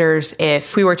wonders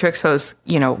if we were to expose,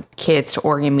 kids to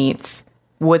organ meats,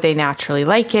 would they naturally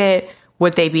like it?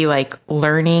 Would they be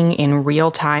learning in real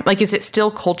time? Is it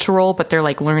still cultural, but they're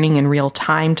learning in real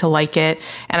time to like it?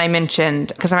 And I mentioned,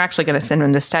 because I'm actually going to send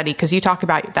him the study, because you talk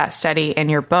about that study in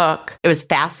your book. It was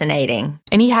fascinating.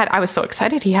 And I was so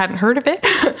excited he hadn't heard of it.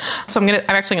 So I'm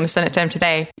actually going to send it to him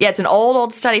today. Yeah, it's an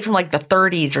old study from the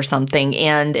 30s or something.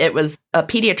 And it was a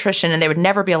pediatrician, and they would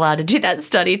never be allowed to do that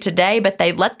study today, but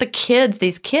they let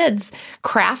these kids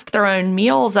craft their own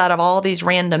meals out of all these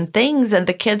random things. And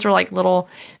the kids were like little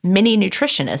mini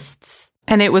nutritionists.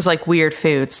 And it was like weird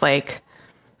foods. Like,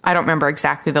 I don't remember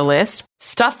exactly the list.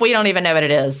 Stuff we don't even know what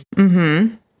it is.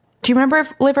 Mm-hmm. Do you remember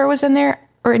if liver was in there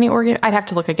or any organ? I'd have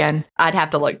to look again. I'd have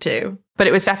to look too. But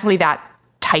it was definitely that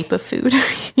type of food,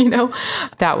 you know?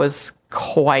 That was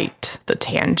quite the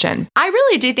tangent. I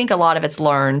really do think a lot of it's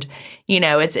learned. You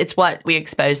know, it's what we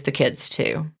expose the kids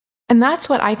to. And that's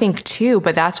what I think too,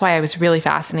 but that's why I was really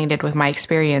fascinated with my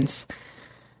experience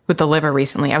with the liver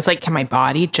recently. I was like, can my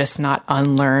body just not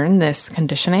unlearn this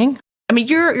conditioning? I mean,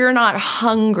 you're not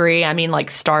hungry. I mean, like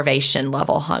starvation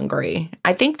level hungry.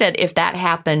 I think that if that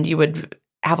happened, you would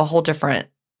have a whole different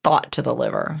thought to the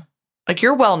liver. Like,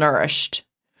 you're well nourished.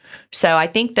 So I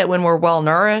think that when we're well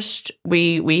nourished,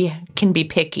 we can be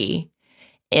picky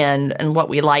in what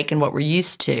we like and what we're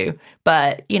used to.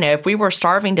 But, you know, if we were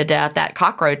starving to death, that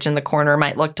cockroach in the corner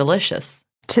might look delicious.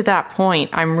 To that point,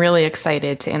 I'm really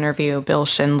excited to interview Bill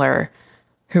Schindler,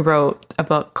 who wrote a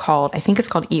book called, I think it's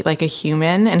called Eat Like a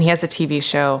Human, and he has a TV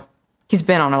show. He's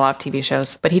been on a lot of TV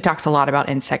shows, but he talks a lot about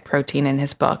insect protein in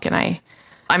his book, and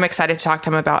I'm excited to talk to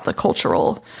him about the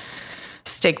cultural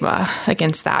stigma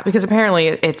against that, because apparently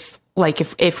it's like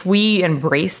if we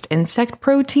embraced insect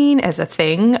protein as a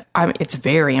thing, it's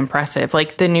very impressive.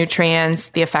 Like the nutrients,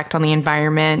 the effect on the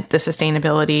environment, the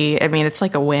sustainability. I mean, it's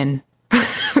like a win.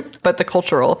 But the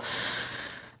cultural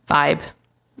vibe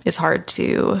is hard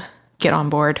to get on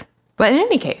board. But in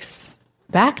any case,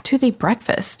 back to the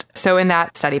breakfast. So in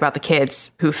that study about the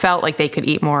kids who felt like they could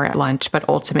eat more at lunch, but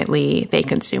ultimately they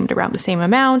consumed around the same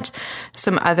amount,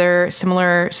 some other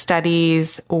similar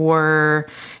studies were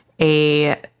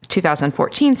a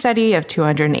 2014 study of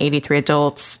 283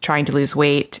 adults trying to lose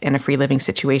weight in a free living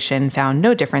situation found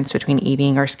no difference between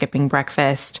eating or skipping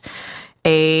breakfast.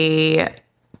 A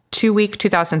 2-week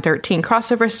 2013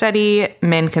 crossover study,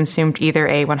 men consumed either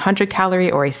a 100-calorie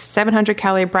or a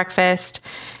 700-calorie breakfast.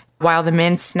 While the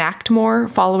men snacked more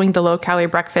following the low-calorie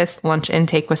breakfast, lunch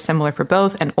intake was similar for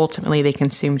both, and ultimately they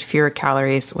consumed fewer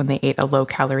calories when they ate a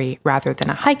low-calorie rather than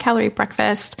a high-calorie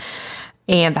breakfast.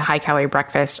 And the high-calorie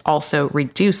breakfast also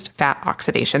reduced fat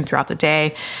oxidation throughout the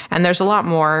day. And there's a lot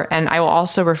more. And I will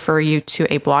also refer you to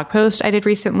a blog post I did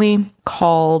recently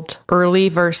called Early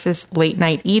versus Late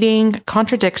Night Eating,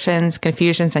 Contradictions,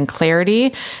 Confusions, and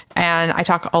Clarity. And I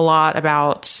talk a lot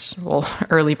about,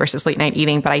 early versus late night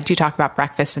eating, but I do talk about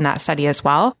breakfast in that study as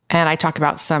well. And I talk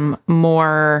about some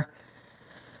more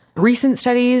recent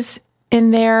studies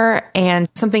in there. And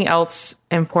something else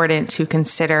important to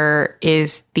consider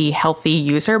is the healthy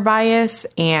user bias.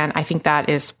 And I think that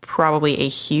is probably a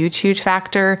huge, huge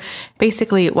factor.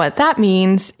 Basically, what that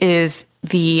means is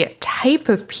the type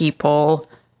of people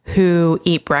who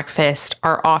eat breakfast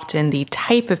are often the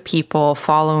type of people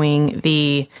following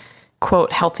the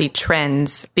quote healthy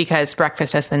trends, because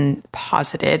breakfast has been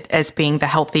posited as being the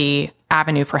healthy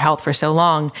avenue for health for so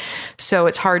long. So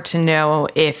it's hard to know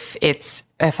if its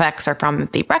effects are from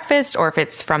the breakfast or if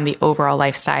it's from the overall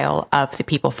lifestyle of the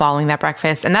people following that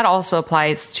breakfast. And that also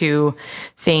applies to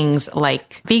things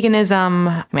like veganism.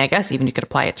 I mean, I guess even you could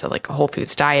apply it to like a whole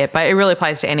foods diet, but it really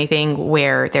applies to anything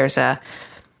where there's a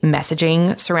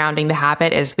messaging surrounding the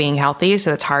habit as being healthy.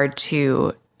 So it's hard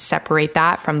to separate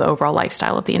that from the overall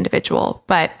lifestyle of the individual.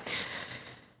 But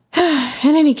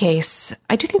in any case,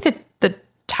 I do think that the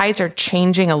tides are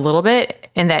changing a little bit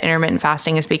and that intermittent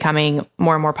fasting is becoming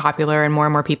more and more popular and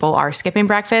more people are skipping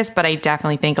breakfast. But I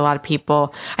definitely think a lot of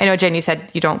people, I know, Jen, you said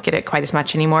you don't get it quite as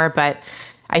much anymore, but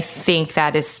I think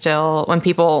that is still, when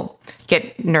people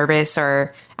get nervous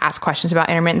or ask questions about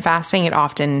intermittent fasting, it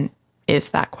often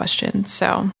is that question.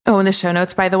 So, in the show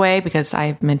notes, by the way, because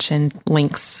I've mentioned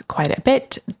links quite a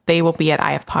bit, they will be at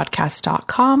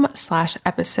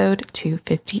ifpodcast.com/episode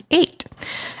 258.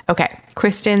 Okay,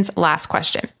 Kristen's last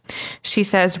question. She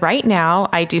says, right now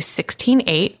I do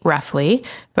 16-8 roughly,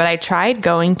 but I tried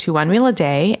going to one meal a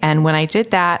day. And when I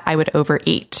did that, I would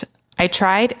overeat. I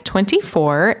tried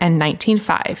 24 and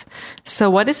 19-5. So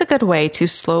what is a good way to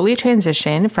slowly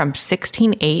transition from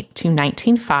 16-8 to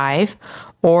 19-5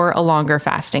 or a longer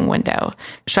fasting window?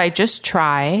 Should I just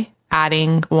try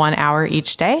adding 1 hour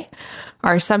each day?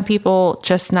 Are some people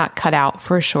just not cut out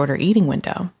for a shorter eating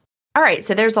window? All right,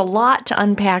 so there's a lot to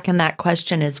unpack in that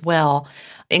question as well,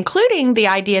 including the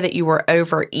idea that you were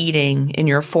overeating in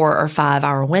your 4 or 5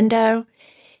 hour window.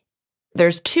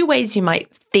 There's 2 ways you might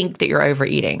think that you're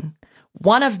overeating.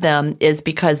 One of them is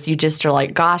because you just are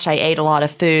like, gosh, I ate a lot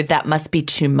of food. That must be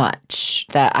too much,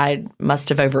 that I must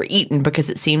have overeaten because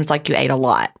it seems like you ate a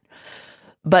lot.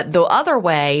 But the other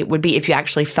way would be if you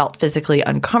actually felt physically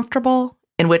uncomfortable,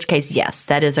 in which case, yes,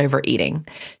 that is overeating.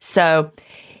 So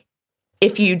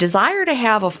If you desire to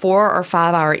have a 4 or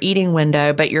 5 hour eating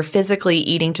window, but you're physically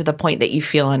eating to the point that you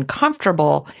feel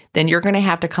uncomfortable, then you're going to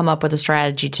have to come up with a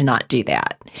strategy to not do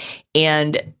that.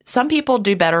 And some people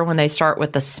do better when they start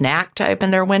with a snack to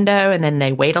open their window, and then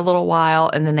they wait a little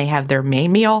while, and then they have their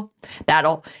main meal.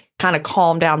 That'll kind of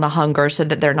calm down the hunger so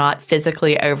that they're not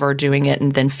physically overdoing it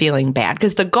and then feeling bad.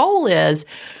 Because the goal is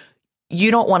you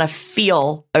don't want to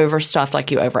feel overstuffed like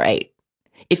you overate.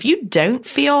 If you don't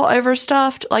feel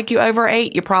overstuffed like you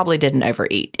overate, you probably didn't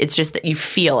overeat. It's just that you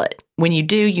feel it. When you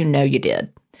do, you know you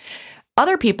did.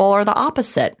 Other people are the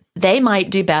opposite. They might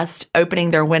do best opening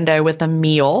their window with a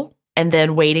meal and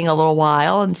then waiting a little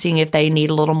while and seeing if they need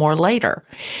a little more later.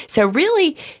 So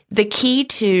really, the key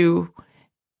to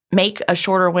make a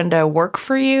shorter window work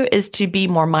for you is to be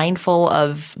more mindful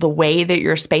of the way that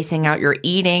you're spacing out your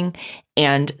eating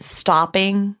and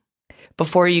stopping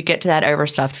before you get to that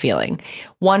overstuffed feeling.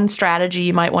 One strategy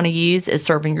you might want to use is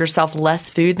serving yourself less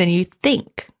food than you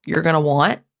think you're going to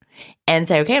want and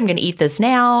say, okay, I'm going to eat this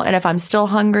now. And if I'm still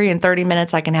hungry in 30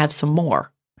 minutes, I can have some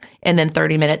more. And then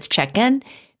 30 minutes check in.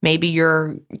 Maybe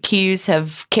your cues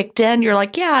have kicked in. You're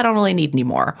like, yeah, I don't really need any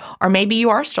more. Or maybe you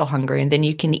are still hungry and then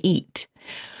you can eat.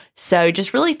 So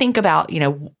just really think about,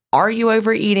 are you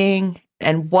overeating?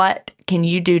 And what can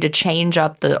you do to change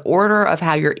up the order of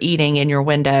how you're eating in your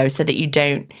window so that you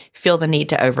don't feel the need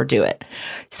to overdo it?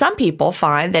 Some people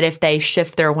find that if they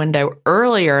shift their window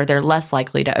earlier, they're less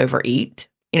likely to overeat.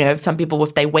 Some people,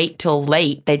 if they wait till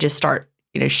late, they just start,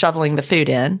 shoveling the food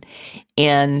in,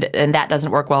 and that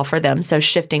doesn't work well for them. So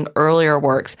shifting earlier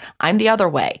works. I'm the other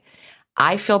way.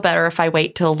 I feel better if I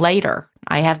wait till later.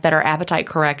 I have better appetite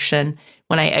correction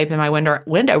when I open my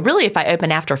window. Really, if I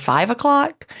open after 5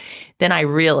 o'clock, then I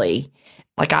really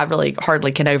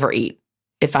hardly can overeat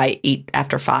if I eat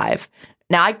after 5.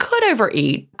 Now, I could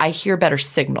overeat. I hear better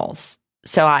signals.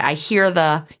 So I hear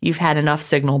the you've had enough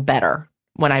signal better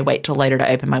when I wait till later to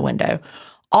open my window.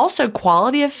 Also,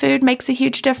 quality of food makes a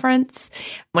huge difference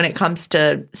when it comes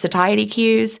to satiety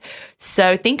cues.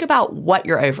 So think about what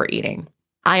you're overeating.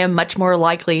 I am much more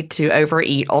likely to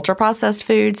overeat ultra-processed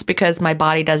foods because my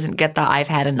body doesn't get the I've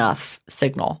had enough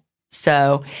signal.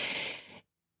 So,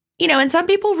 and some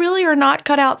people really are not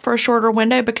cut out for a shorter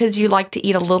window because you like to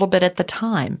eat a little bit at the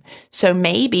time. So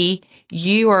maybe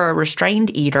you are a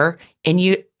restrained eater and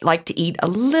you like to eat a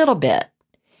little bit.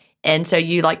 And so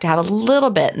you like to have a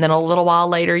little bit, and then a little while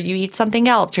later you eat something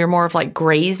else. You're more of like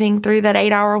grazing through that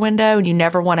 8-hour window, and you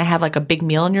never want to have like a big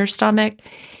meal in your stomach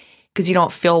because you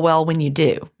don't feel well when you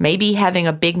do. Maybe having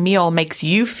a big meal makes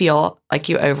you feel like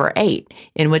you overate,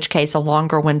 in which case a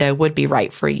longer window would be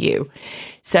right for you.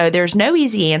 So there's no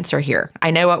easy answer here.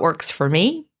 I know what works for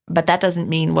me, but that doesn't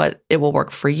mean what it will work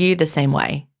for you the same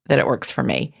way that it works for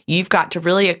me. You've got to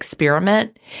really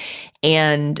experiment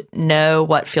and know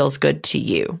what feels good to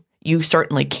you. You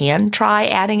certainly can try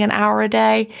adding an hour a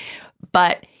day,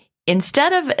 but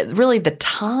instead of really the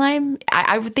time,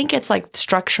 I would think it's like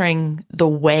structuring the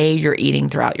way you're eating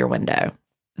throughout your window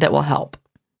that will help.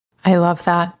 I love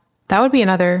that. That would be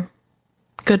another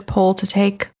good poll to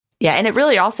take. Yeah, and it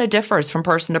really also differs from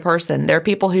person to person. There are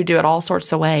people who do it all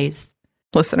sorts of ways.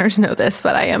 Listeners know this,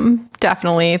 but I am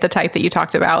definitely the type that you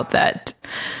talked about that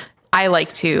I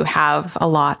like to have a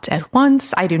lot at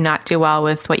once. I do not do well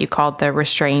with what you called the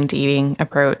restrained eating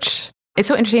approach. It's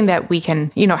so interesting that we can,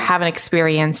 have an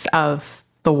experience of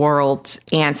the world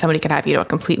and somebody can have, a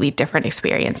completely different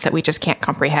experience that we just can't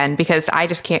comprehend, because I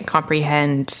just can't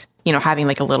comprehend, having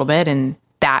like a little bit and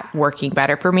that working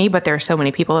better for me. But there are so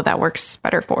many people that works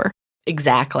better for.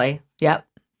 Exactly. Yep.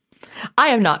 I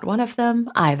am not one of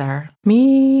them either.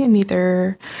 Me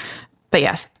neither. But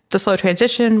yes, the slow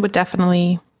transition would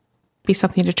definitely be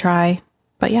something to try.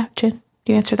 But yeah, Jen,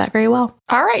 you answered that very well.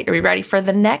 All right. Are we ready for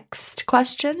the next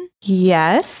question?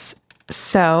 Yes.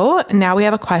 So now we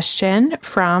have a question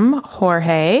from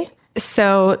Jorge.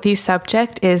 So the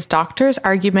subject is doctor's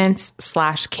arguments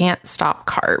 / can't stop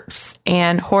carbs.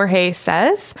 And Jorge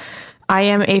says, I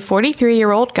am a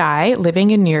 43-year-old guy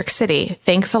living in New York City.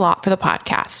 Thanks a lot for the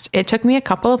podcast. It took me a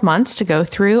couple of months to go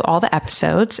through all the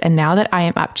episodes, and now that I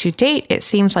am up to date, it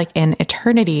seems like an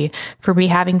eternity for me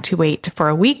having to wait for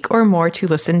a week or more to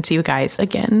listen to you guys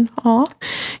again. Aw.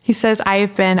 He says, I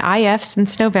have been IF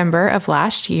since November of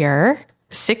last year.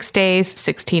 6 days,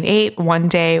 16-8, 1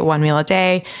 day, 1 meal a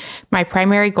day. My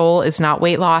primary goal is not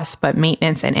weight loss, but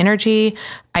maintenance and energy.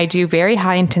 I do very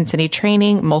high intensity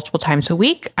training multiple times a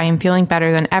week. I am feeling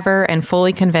better than ever and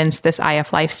fully convinced this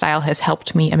IF lifestyle has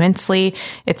helped me immensely.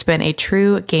 It's been a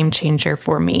true game changer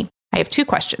for me. I have 2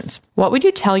 questions. What would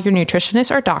you tell your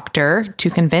nutritionist or doctor to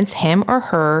convince him or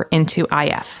her into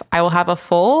IF? I will have a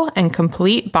full and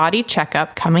complete body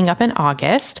checkup coming up in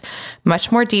August,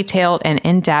 much more detailed and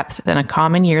in-depth than a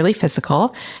common yearly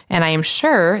physical, and I am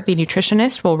sure the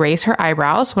nutritionist will raise her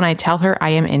eyebrows when I tell her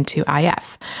I am into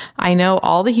IF. I know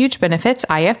all the huge benefits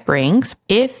IF brings.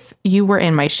 If you were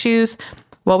in my shoes,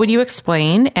 what would you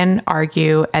explain and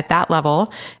argue at that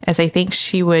level, as I think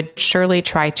she would surely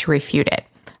try to refute it?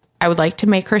 I would like to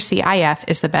make her see IF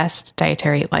is the best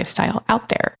dietary lifestyle out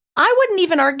there. I wouldn't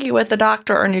even argue with a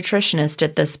doctor or nutritionist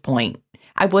at this point.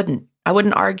 I wouldn't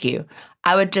argue.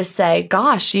 I would just say,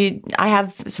 gosh, I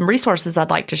have some resources I'd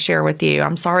like to share with you.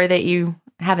 I'm sorry that you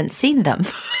haven't seen them.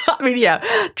 I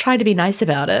mean, try to be nice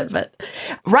about it. But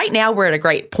right now, we're at a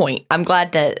great point. I'm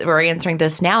glad that we're answering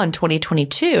this now in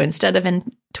 2022 instead of in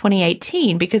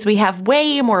 2018, because we have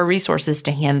way more resources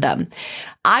to hand them.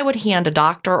 I would hand a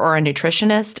doctor or a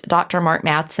nutritionist Dr. Mark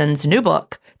Mattson's new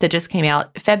book that just came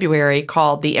out February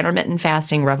called The Intermittent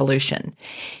Fasting Revolution.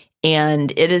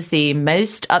 And it is the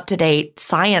most up-to-date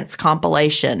science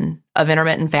compilation of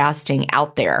intermittent fasting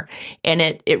out there. And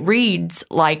it reads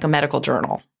like a medical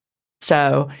journal.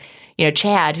 So,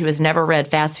 Chad, who has never read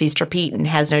Fast, Feast, Repeat and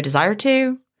has no desire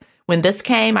to, when this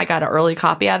came, I got an early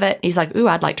copy of it. He's like, ooh,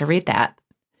 I'd like to read that.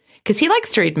 Because he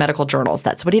likes to read medical journals.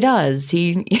 That's what he does.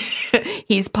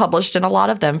 He's published in a lot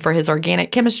of them for his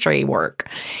organic chemistry work.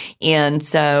 And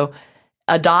so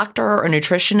a doctor or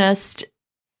nutritionist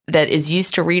that is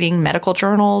used to reading medical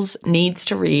journals needs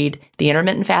to read The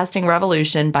Intermittent Fasting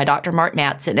Revolution by Dr. Mark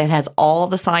Mattson. It has all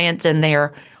the science in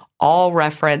there, all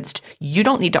referenced. You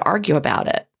don't need to argue about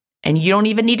it. And you don't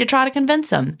even need to try to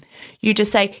convince them. You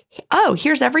just say, oh,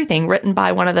 here's everything written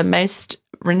by one of the most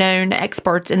renowned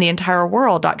experts in the entire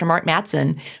world, Dr. Mark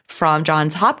Mattson from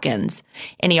Johns Hopkins.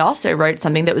 And he also wrote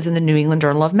something that was in the New England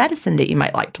Journal of Medicine that you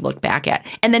might like to look back at.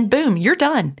 And then boom, you're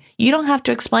done. You don't have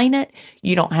to explain it.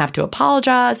 You don't have to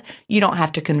apologize. You don't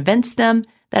have to convince them.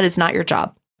 That is not your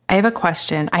job. I have a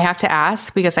question I have to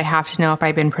ask because I have to know if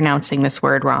I've been pronouncing this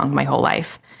word wrong my whole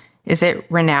life. Is it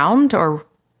renowned or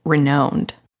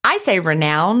renowned? I say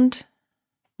renowned.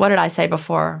 What did I say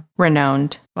before?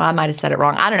 Renowned. Well, I might have said it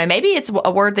wrong. I don't know. Maybe it's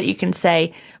a word that you can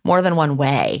say more than one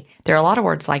way. There are a lot of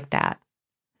words like that,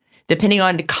 depending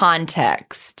on the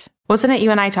context. Wasn't it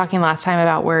you and I talking last time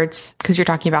about words? Because you're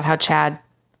talking about how Chad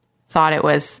thought it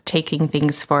was taking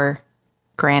things for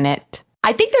granted.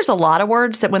 I think there's a lot of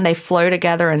words that when they flow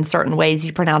together in certain ways,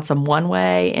 you pronounce them one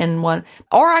way and one,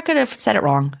 or I could have said it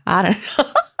wrong. I don't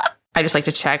know. I just like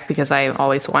to check because I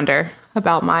always wonder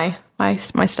about my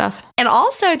stuff. And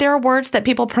also there are words that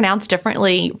people pronounce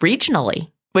differently regionally,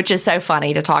 which is so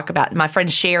funny to talk about. My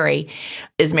friend Sherry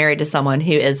is married to someone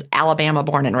who is Alabama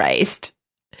born and raised,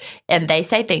 and they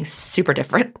say things super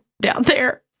different down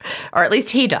there, or at least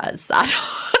he does. I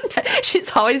don't know.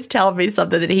 She's always telling me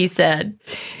something that he said.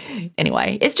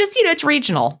 Anyway, it's just, it's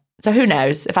regional. So who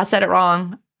knows? If I said it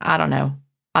wrong, I don't know.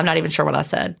 I'm not even sure what I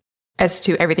said. As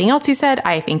to everything else you said,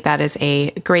 I think that is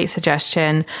a great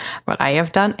suggestion. What I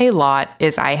have done a lot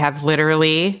is I have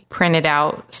literally printed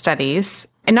out studies,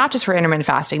 and not just for intermittent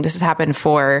fasting. This has happened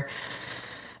for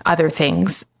other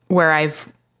things where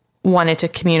I've wanted to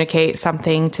communicate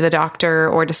something to the doctor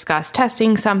or discuss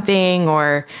testing something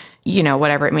or,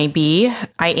 whatever it may be.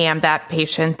 I am that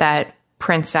patient that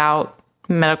prints out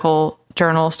medical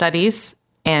journal studies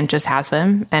and just has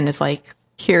them and is like,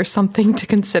 here's something to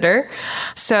consider.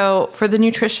 So for the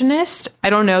nutritionist,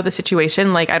 I don't know the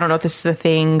situation. I don't know if this is a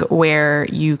thing where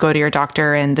you go to your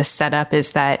doctor and the setup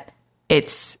is that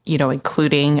it's,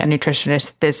 including a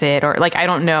nutritionist visit or I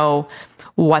don't know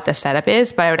what the setup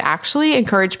is, but I would actually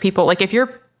encourage people, if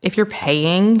you're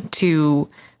paying to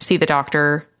see the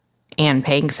doctor and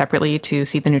paying separately to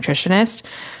see the nutritionist,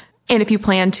 and if you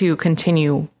plan to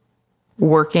continue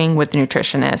working with the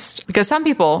nutritionist, because some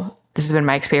people, this has been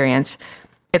my experience,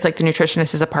 it's like the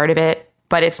nutritionist is a part of it,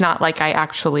 but it's not like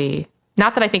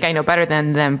not that I think I know better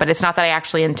than them, but it's not that I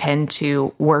actually intend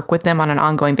to work with them on an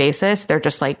ongoing basis. They're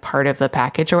just part of the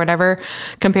package or whatever,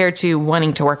 compared to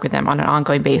wanting to work with them on an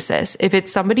ongoing basis. If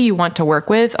it's somebody you want to work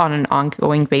with on an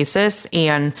ongoing basis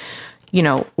and,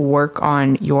 work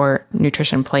on your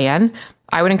nutrition plan,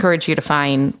 I would encourage you to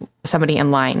find somebody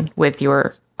in line with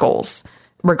your goals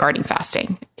regarding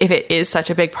fasting. If it is such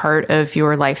a big part of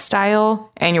your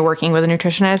lifestyle and you're working with a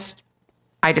nutritionist,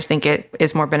 I just think it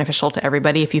is more beneficial to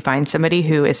everybody if you find somebody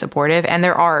who is supportive. And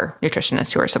there are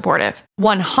nutritionists who are supportive.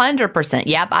 100%.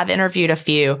 Yep. I've interviewed a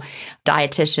few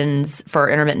dietitians for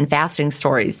intermittent fasting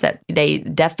stories that they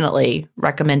definitely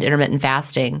recommend intermittent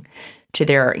fasting to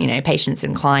their, patients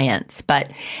and clients.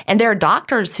 And there are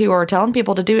doctors who are telling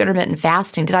people to do intermittent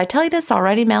fasting. Did I tell you this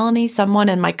already, Melanie? Someone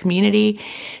in my community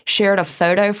shared a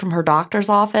photo from her doctor's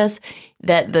office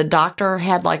that the doctor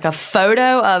had like a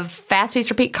photo of Fast Feast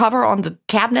Repeat cover on the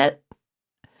cabinet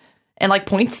and like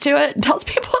points to it and tells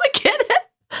people to get it.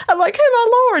 I'm like,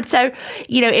 oh my Lord. So,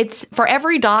 it's for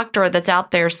every doctor that's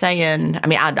out there saying, I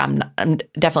mean, I'm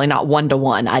definitely not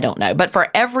one-to-one, I don't know. But for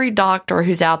every doctor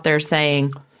who's out there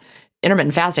saying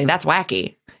intermittent fasting, that's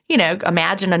wacky.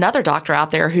 Imagine another doctor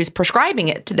out there who's prescribing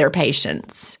it to their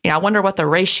patients. I wonder what the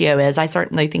ratio is. I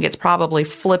certainly think it's probably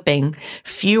flipping.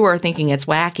 Fewer thinking it's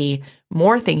wacky,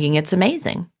 more thinking it's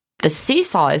amazing. The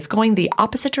seesaw is going the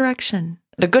opposite direction,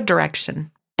 the good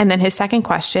direction. And then his second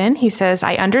question, he says,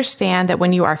 I understand that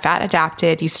when you are fat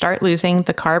adapted, you start losing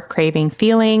the carb craving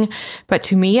feeling. But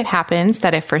to me, it happens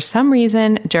that if for some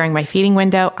reason during my feeding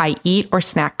window, I eat or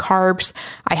snack carbs,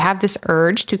 I have this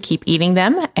urge to keep eating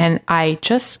them and I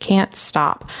just can't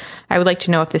stop. I would like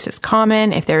to know if this is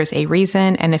common, if there is a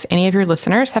reason, and if any of your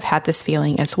listeners have had this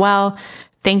feeling as well.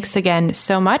 Thanks again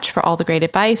so much for all the great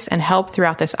advice and help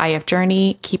throughout this IF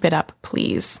journey. Keep it up,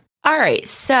 please. All right.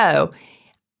 So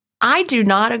I do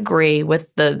not agree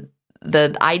with the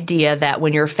idea that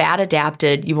when you're fat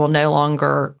adapted, you will no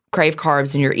longer crave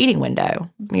carbs in your eating window.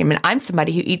 I mean, I'm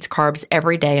somebody who eats carbs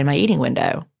every day in my eating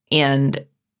window, and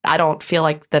I don't feel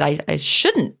like that I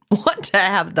shouldn't want to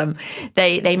have them.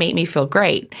 They make me feel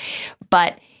great.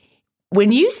 But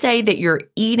when you say that you're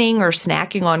eating or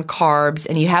snacking on carbs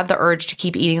and you have the urge to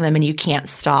keep eating them and you can't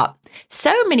stop,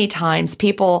 so many times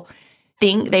people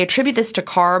think they attribute this to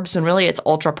carbs when really it's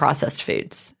ultra-processed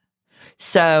foods.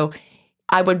 So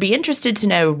I would be interested to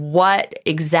know what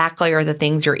exactly are the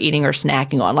things you're eating or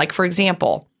snacking on. Like, for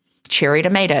example, cherry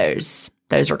tomatoes.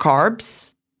 Those are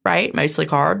carbs, right? Mostly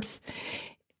carbs.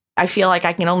 I feel like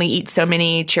I can only eat so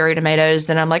many cherry tomatoes.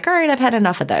 Then I'm like, all right, I've had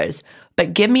enough of those.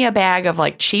 But give me a bag of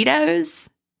like Cheetos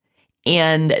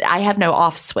and I have no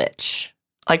off switch,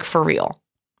 like for real.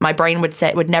 My brain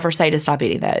would never say to stop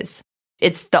eating those.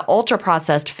 It's the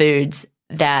ultra-processed foods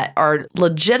that are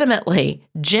legitimately,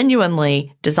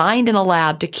 genuinely designed in a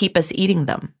lab to keep us eating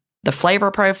them. The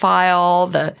flavor profile,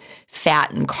 the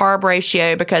fat and carb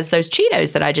ratio, because those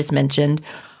Cheetos that I just mentioned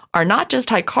are not just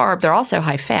high carb, they're also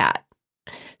high fat.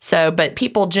 So, but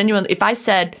people genuinely, if I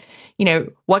said,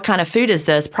 what kind of food is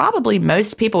this? Probably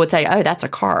most people would say, oh, that's a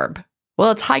carb.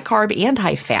 Well, it's high carb and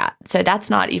high fat. So that's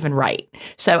not even right.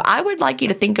 So I would like you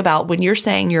to think about when you're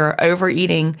saying you're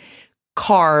overeating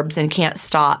carbs and can't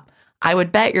stop, I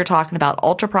would bet you're talking about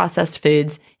ultra-processed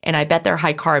foods, and I bet they're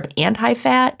high carb and high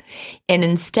fat, and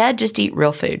instead just eat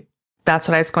real food. That's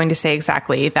what I was going to say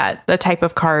exactly, that the type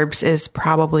of carbs is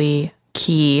probably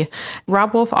key.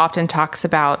 Rob Wolf often talks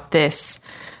about this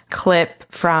clip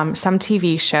from some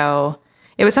TV show.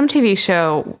 It was some TV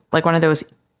show, like one of those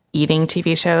eating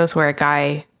TV shows where a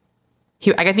guy,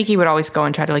 I think he would always go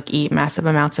and try to like eat massive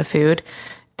amounts of food.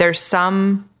 There's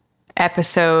some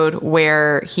episode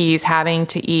where he's having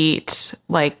to eat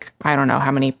like, I don't know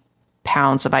how many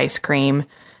pounds of ice cream.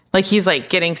 Like he's like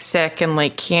getting sick and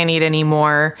like can't eat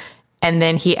anymore. And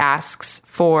then he asks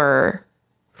for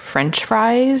French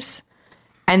fries.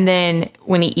 And then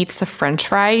when he eats the French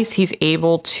fries, he's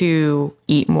able to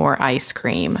eat more ice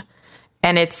cream.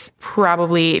 And it's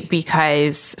probably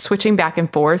because switching back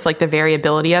and forth, like the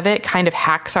variability of it kind of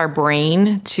hacks our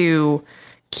brain to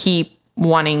keep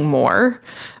wanting more.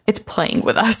 It's playing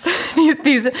with us,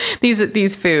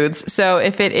 these foods. So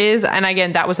if it is, and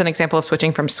again, that was an example of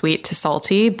switching from sweet to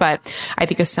salty, but I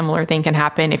think a similar thing can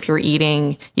happen if you're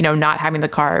eating, not having the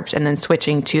carbs and then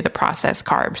switching to the processed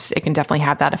carbs. It can definitely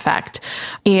have that effect.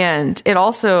 And it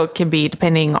also can be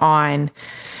depending on,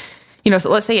 so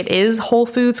let's say it is whole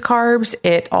foods carbs.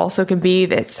 It also can be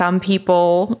that some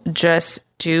people just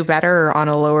do better on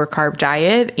a lower carb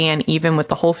diet. And even with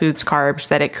the whole foods carbs,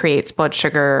 that it creates blood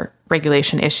sugar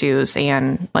regulation issues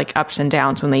and like ups and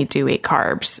downs when they do eat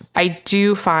carbs. I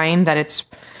do find that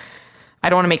I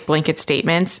don't want to make blanket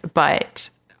statements, but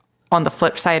on the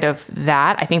flip side of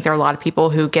that, I think there are a lot of people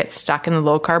who get stuck in the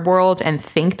low carb world and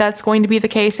think that's going to be the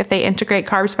case if they integrate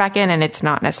carbs back in, and it's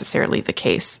not necessarily the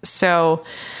case. So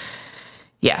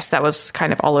yes, that was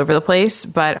kind of all over the place,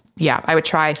 but yeah, I would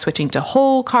try switching to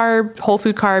whole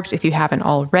food carbs if you haven't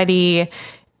already.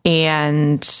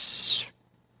 And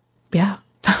yeah,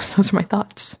 those are my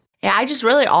thoughts. Yeah, I just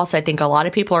really also think a lot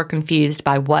of people are confused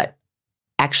by what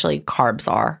actually carbs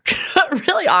are.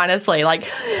 Really, honestly,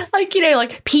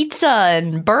 like pizza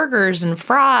and burgers and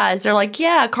fries. They're like,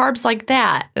 yeah, carbs like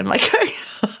that. And I'm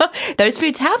like, those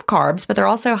foods have carbs, but they're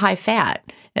also high fat.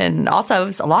 And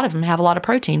also, a lot of them have a lot of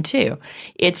protein too.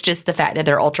 It's just the fact that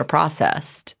they're ultra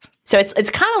processed. So it's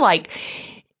kind of like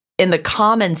in the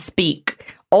common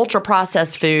speak, ultra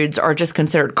processed foods are just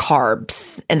considered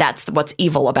carbs. And that's what's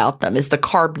evil about them is the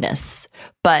carbness.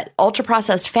 But ultra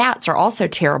processed fats are also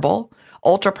terrible.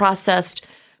 Ultra processed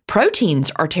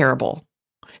proteins are terrible.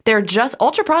 They're just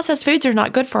ultra processed foods are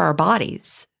not good for our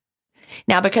bodies.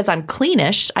 Now, because I'm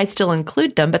cleanish, I still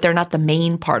include them, but they're not the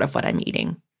main part of what I'm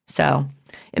eating. So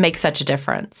it makes such a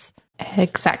difference.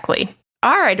 Exactly.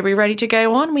 All right, are we ready to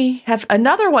go on? We have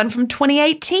another one from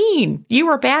 2018. You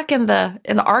were back in the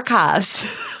archives.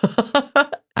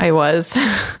 I was.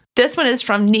 This one is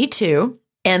from Nitu,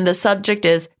 and the subject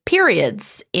is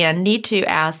periods. And Nitu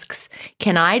asks,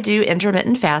 can I do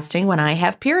intermittent fasting when I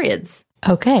have periods?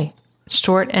 Okay.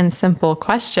 Short and simple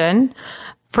question.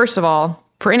 First of all,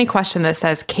 for any question that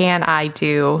says, can I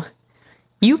do,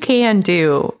 you can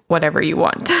do whatever you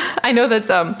want. I know that's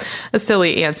a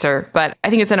silly answer, but I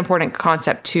think it's an important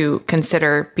concept to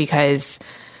consider because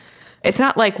it's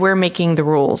not like we're making the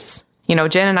rules. You know,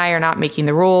 Jen and I are not making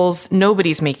the rules.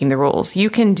 Nobody's making the rules. You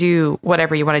can do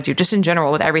whatever you want to do, just in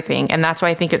general with everything. And that's why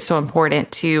I think it's so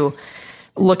important to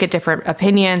look at different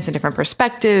opinions and different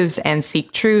perspectives and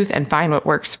seek truth and find what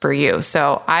works for you.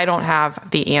 So I don't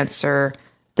have the answer,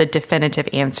 the definitive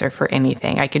answer for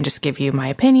anything. I can just give you my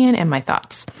opinion and my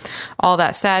thoughts. All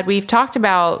that said, we've talked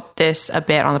about this a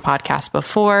bit on the podcast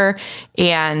before,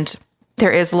 and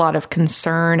there is a lot of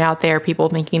concern out there, people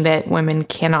thinking that women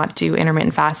cannot do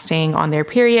intermittent fasting on their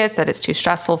periods, that it's too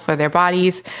stressful for their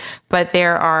bodies. But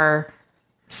there are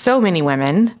so many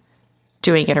women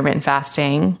doing intermittent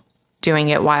fasting, doing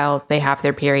it while they have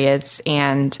their periods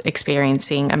and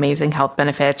experiencing amazing health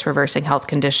benefits, reversing health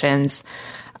conditions.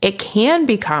 It can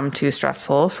become too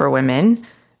stressful for women,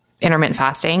 intermittent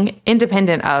fasting,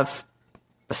 independent of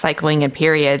cycling and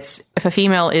periods. If a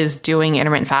female is doing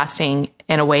intermittent fasting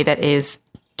in a way that is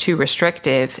too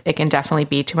restrictive, it can definitely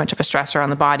be too much of a stressor on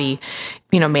the body,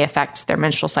 may affect their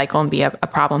menstrual cycle and be a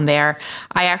problem there.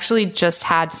 I actually just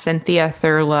had Cynthia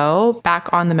Thurlow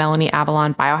back on the Melanie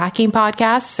Avalon Biohacking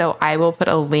podcast. So I will put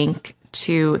a link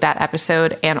to that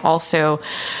episode. And also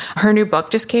her new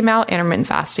book just came out, Intermittent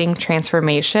Fasting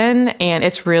Transformation, and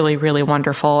it's really, really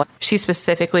wonderful. She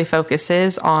specifically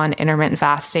focuses on intermittent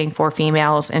fasting for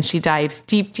females, and she dives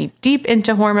deep, deep, deep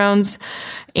into hormones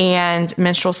and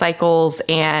menstrual cycles.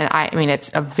 And I mean,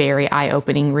 it's a very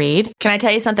eye-opening read. Can I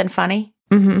tell you something funny?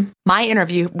 Mm-hmm. My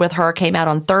interview with her came out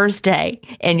on Thursday,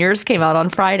 and yours came out on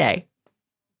Friday.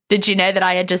 Did you know that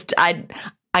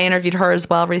I interviewed her as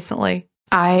well recently?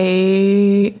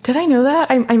 Did I know that?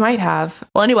 I might have.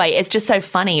 Well, anyway, it's just so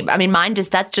funny. I mean,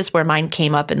 that's just where mine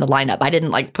came up in the lineup. I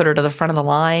didn't put her to the front of the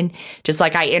line. Just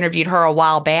like I interviewed her a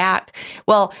while back.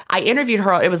 Well, I interviewed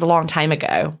her, it was a long time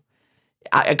ago.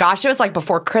 It was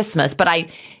before Christmas, but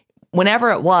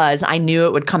whenever it was, I knew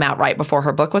it would come out right before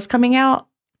her book was coming out.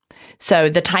 So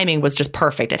the timing was just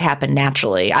perfect. It happened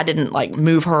naturally. I didn't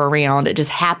move her around. It just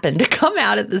happened to come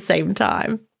out at the same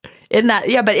time.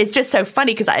 But it's just so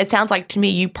funny because it sounds like to me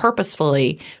you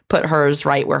purposefully put hers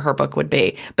right where her book would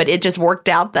be. But it just worked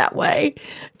out that way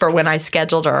for when I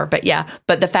scheduled her. But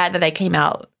the fact that they came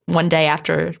out one day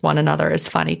after one another is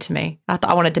funny to me.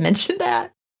 I wanted to mention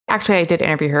that. Actually, I did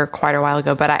interview her quite a while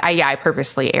ago, but I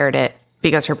purposely aired it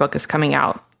because her book is coming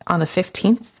out on the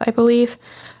 15th, I believe.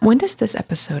 When does this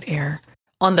episode air?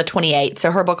 On the 28th.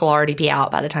 So her book will already be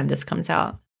out by the time this comes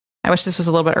out. I wish this was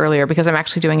a little bit earlier because I'm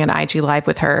actually doing an IG Live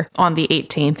with her on the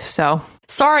 18th. So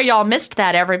sorry, y'all missed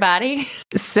that, everybody.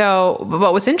 So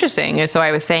what was interesting is,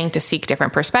 I was saying to seek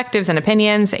different perspectives and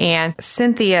opinions, and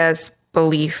Cynthia's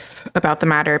belief about the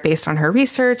matter based on her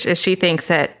research is she thinks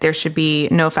that there should be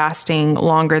no fasting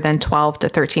longer than 12 to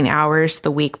 13 hours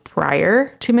the week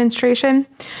prior to menstruation.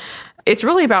 It's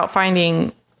really about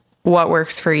finding what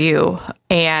works for you,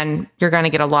 and you're going to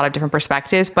get a lot of different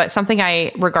perspectives. But something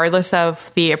regardless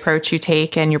of the approach you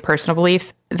take and your personal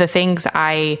beliefs, the things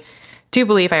I do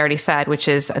believe I already said, which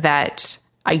is that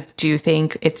I do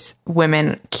think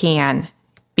women can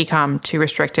become too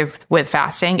restrictive with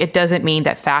fasting. It doesn't mean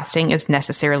that fasting is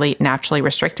necessarily naturally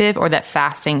restrictive or that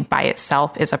fasting by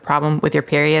itself is a problem with your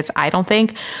periods. I don't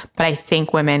think, but I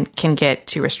think women can get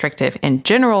too restrictive in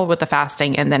general with the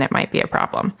fasting, and then it might be a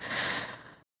problem.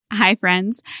 Hi,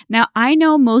 friends. Now, I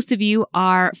know most of you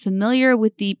are familiar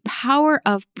with the power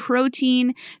of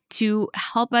protein to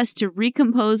help us to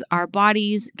recompose our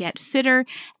bodies, get fitter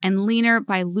and leaner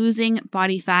by losing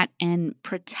body fat and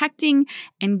protecting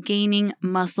and gaining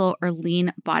muscle or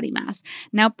lean body mass.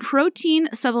 Now, protein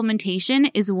supplementation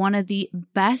is one of the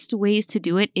best ways to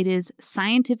do it. It is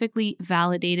scientifically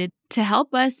validated to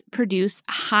help us produce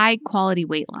high quality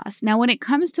weight loss. Now, when it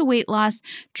comes to weight loss,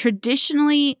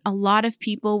 traditionally, a lot of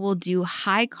people will do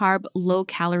high carb, low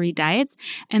calorie diets,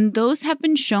 and those have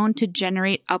been shown to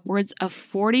generate upwards of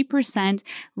 40%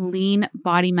 lean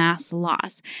body mass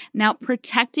loss. Now,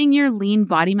 protecting your lean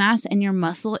body mass and your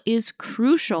muscle is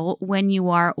crucial when you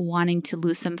are wanting to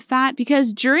lose some fat,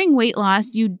 because during weight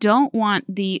loss, you don't want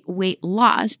the weight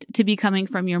lost to be coming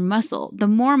from your muscle. The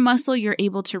more muscle you're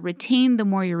able to retain, the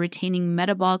more you're retaining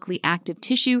metabolically active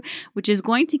tissue, which is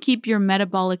going to keep your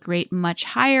metabolic rate much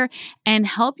higher and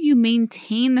help you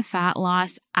maintain the fat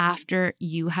loss after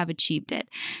you have achieved it.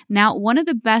 Now, one of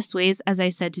the best ways, as I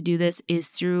said, to do this is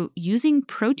through using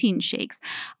protein shakes.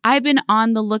 I've been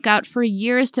on the lookout for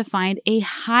years to find a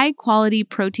high quality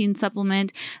protein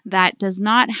supplement that does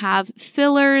not have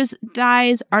fillers,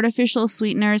 dyes, artificial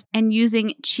sweeteners, and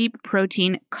using cheap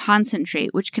protein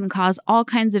concentrate, which can cause all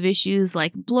kinds of issues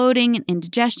like bloating and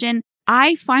indigestion.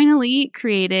 I finally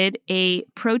created a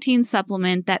protein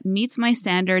supplement that meets my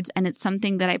standards, and it's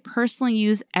something that I personally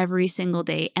use every single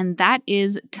day, and that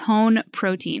is Tone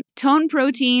Protein. Tone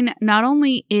Protein not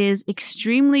only is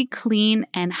extremely clean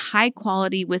and high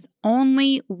quality with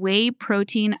only whey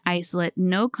protein isolate,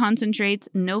 no concentrates,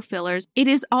 no fillers, it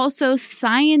is also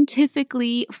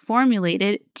scientifically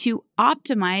formulated to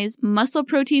optimize muscle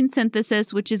protein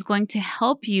synthesis, which is going to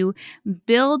help you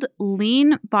build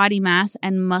lean body mass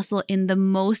and muscle in the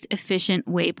most efficient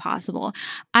way possible.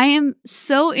 I am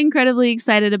so incredibly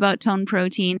excited about Tone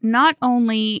Protein. Not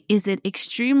only is it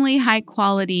extremely high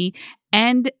quality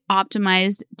and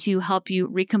optimized to help you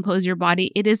recompose your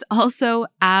body, it is also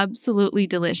absolutely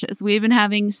delicious. We've been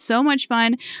having so much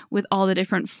fun with all the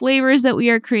different flavors that we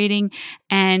are creating,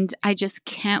 and I just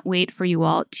can't wait for you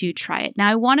all to try it. Now,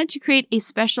 I wanted to create a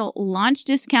special launch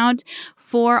discount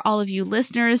for all of you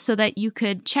listeners so that you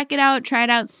could check it out, try it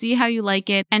out, see how you like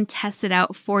it, and test it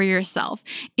out for yourself.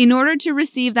 In order to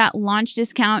receive that launch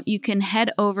discount, you can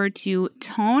head over to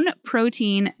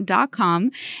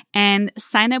toneprotein.com and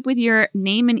sign up with your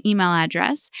name and email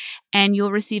address, and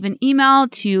you'll receive an email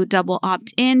to double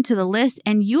opt in to the list,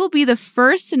 and you will be the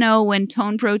first to know when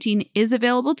Tone Protein is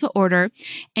available to order,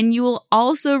 and you will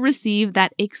also receive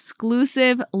that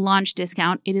exclusive launch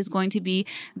discount. It is going to be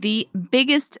the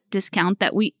biggest discount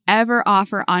that we ever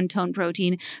offer on Tone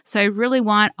Protein, so I really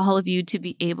want all of you to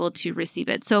be able to receive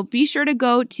it. So be sure to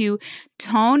go to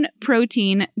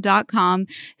toneprotein.com,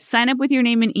 sign up with your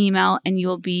name and email, and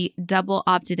you'll be double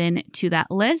opted in to that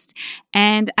list.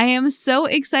 And I am so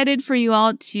excited for you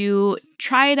all to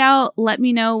try it out. Let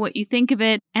me know what you think of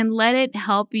it, and let it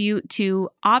help you to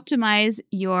optimize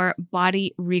your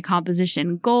body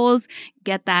recomposition goals,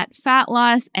 get that fat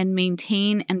loss, and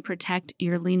maintain and protect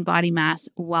your lean body mass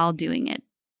while doing it.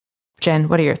 Jen,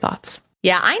 what are your thoughts?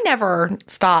 Yeah, I never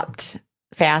stopped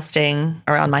fasting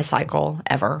around my cycle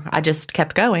ever. I just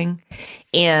kept going,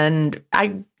 and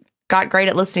I got great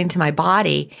at listening to my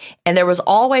body. And there was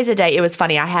always a day. It was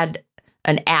funny. I had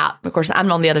an app. Of course, I'm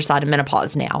on the other side of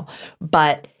menopause now,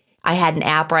 but I had an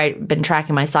app where I'd been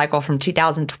tracking my cycle from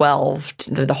 2012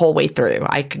 to the whole way through.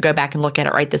 I could go back and look at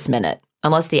it right this minute,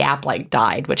 unless the app like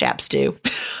died, which apps do.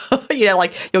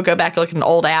 Like you'll go back and look at an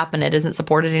old app and it isn't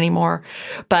supported anymore.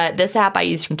 But this app I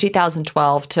used from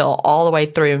 2012 till all the way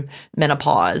through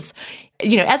menopause.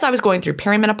 As I was going through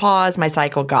perimenopause, my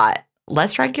cycle got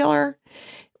less regular,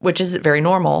 which is very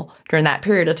normal during that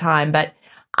period of time. But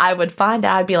I would find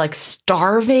that I'd be like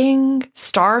starving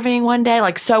one day,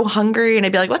 like so hungry. And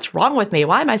I'd be like, what's wrong with me?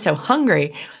 Why am I so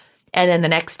hungry? And then the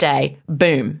next day,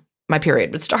 boom, my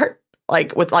period would start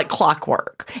with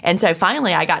clockwork. And so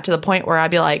finally I got to the point where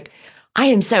I'd be like, I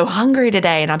am so hungry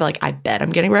today. And I'd be like, I bet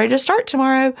I'm getting ready to start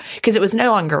tomorrow. Because it was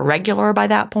no longer regular by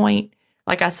that point,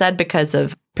 like I said, because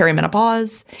of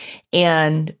perimenopause.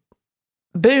 And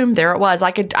boom, there it was.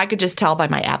 I could just tell by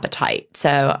my appetite.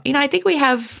 So, I think we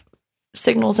have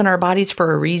signals in our bodies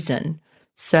for a reason.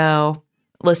 So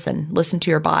listen to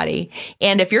your body.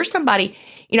 And if you're somebody,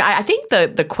 I think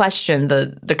the question,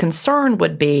 the concern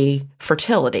would be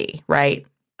fertility, right?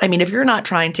 I mean, if you're not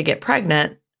trying to get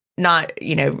pregnant, not,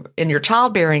 in your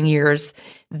childbearing years,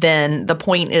 then the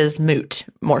point is moot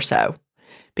more so,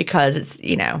 because it's,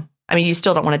 you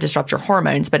still don't want to disrupt your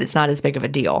hormones, but it's not as big of a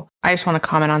deal. I just want to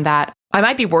comment on that. I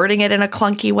might be wording it in a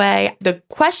clunky way. The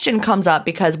question comes up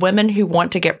because women who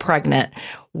want to get pregnant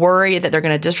worry that they're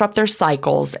going to disrupt their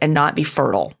cycles and not be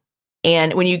fertile.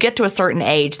 And when you get to a certain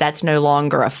age, that's no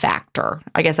longer a factor.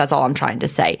 I guess that's all I'm trying to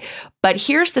say. But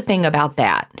here's the thing about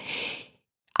that.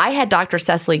 I had Dr.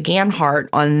 Cecily Ganhart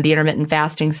on the Intermittent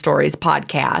Fasting Stories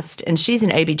podcast, and she's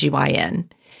an OBGYN.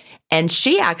 And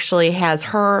she actually has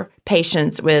her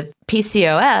patients with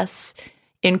PCOS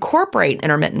incorporate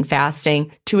intermittent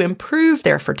fasting to improve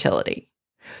their fertility.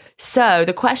 So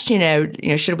the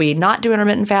question, should we not do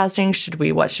intermittent fasting?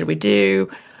 What should we do?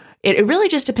 It really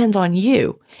just depends on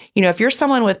you. If you're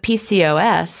someone with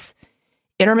PCOS,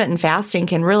 intermittent fasting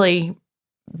can really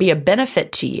be a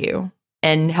benefit to you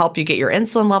and help you get your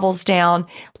insulin levels down.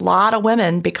 A lot of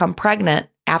women become pregnant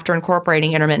after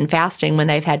incorporating intermittent fasting when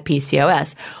they've had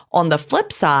PCOS. On the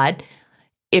flip side,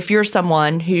 if you're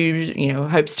someone who,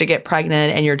 hopes to get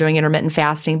pregnant and you're doing intermittent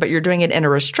fasting, but you're doing it in a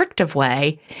restrictive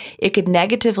way, it could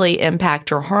negatively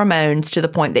impact your hormones to the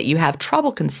point that you have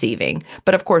trouble conceiving.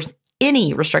 But of course,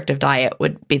 any restrictive diet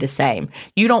would be the same.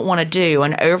 You don't want to do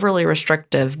an overly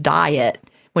restrictive diet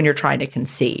when you're trying to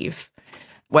conceive,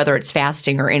 whether it's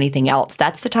fasting or anything else.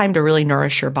 That's the time to really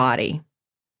nourish your body.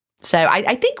 So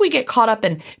I think we get caught up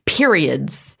in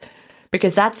periods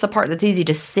because that's the part that's easy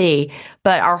to see.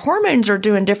 But our hormones are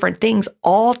doing different things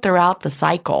all throughout the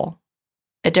cycle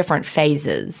at different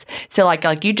phases. So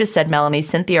like you just said, Melanie,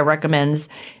 Cynthia recommends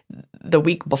the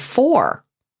week before.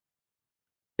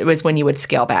 It was when you would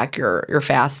scale back your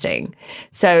fasting.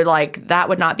 So that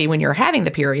would not be when you're having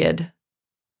the period.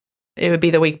 It would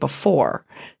be the week before.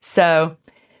 So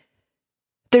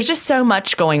there's just so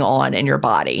much going on in your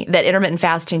body that intermittent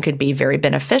fasting could be very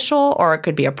beneficial, or it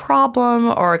could be a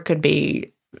problem, or it could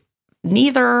be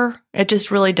neither. It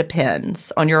just really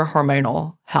depends on your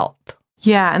hormonal health.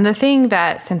 Yeah. And the thing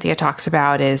that Cynthia talks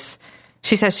about is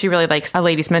she says she really likes a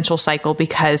lady's menstrual cycle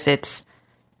because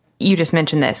you just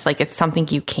mentioned this, it's something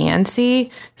you can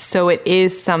see. So it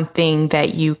is something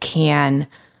that you can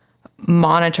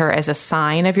monitor as a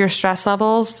sign of your stress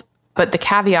levels. But the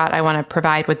caveat I want to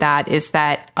provide with that is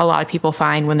that a lot of people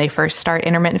find when they first start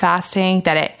intermittent fasting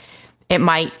that it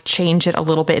might change it a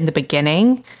little bit in the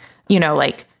beginning,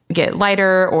 get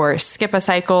lighter or skip a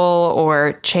cycle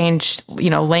or change,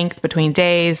 length between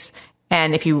days.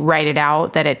 And if you write it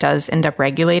out, that it does end up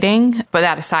regulating. But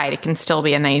that aside, it can still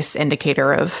be a nice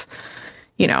indicator of,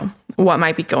 what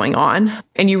might be going on.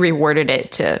 And you reworded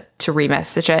it to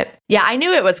remessage it. Yeah, I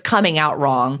knew it was coming out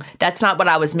wrong. That's not what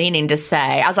I was meaning to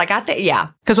say. I was like, yeah.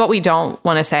 Because what we don't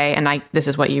want to say, and this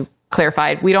is what you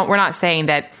clarified, we're not saying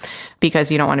that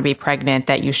because you don't want to be pregnant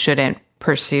that you shouldn't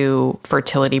pursue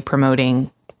fertility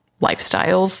promoting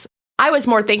lifestyles. I was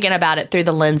more thinking about it through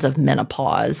the lens of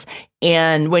menopause.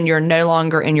 And when you're no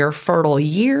longer in your fertile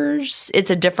years,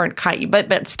 it's a different kind,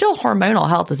 but still hormonal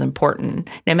health is important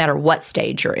no matter what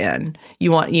stage you're in.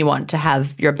 You want to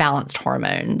have your balanced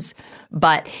hormones.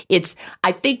 But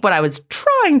I think what I was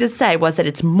trying to say was that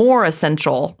it's more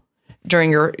essential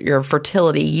during your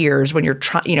fertility years when you're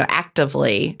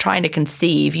actively trying to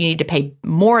conceive. You need to pay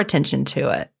more attention to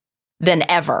it than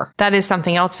ever. That is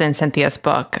something else in Cynthia's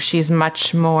book. She's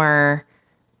much more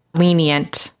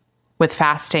lenient with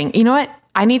fasting. You know what?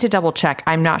 I need to double check.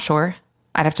 I'm not sure.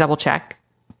 I'd have to double check.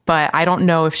 But I don't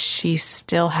know if she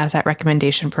still has that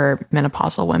recommendation for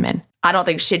menopausal women. I don't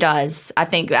think she does. I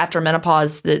think after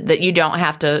menopause that you don't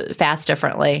have to fast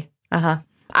differently. I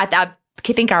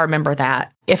think I remember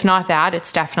that. If not that,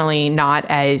 it's definitely not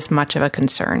as much of a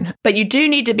concern. But you do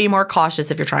need to be more cautious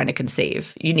if you're trying to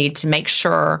conceive. You need to make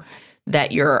sure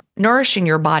that you're nourishing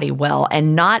your body well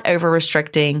and not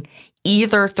over-restricting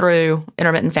either through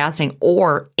intermittent fasting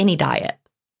or any diet.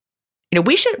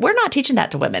 We're not teaching that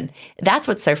to women. That's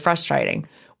what's so frustrating.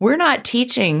 We're not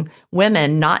teaching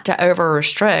women not to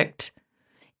over-restrict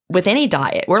with any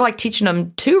diet. We're teaching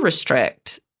them to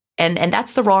restrict. And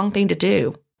that's the wrong thing to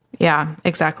do. Yeah,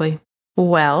 exactly.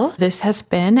 Well, this has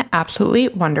been absolutely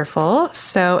wonderful.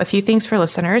 So a few things for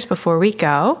listeners before we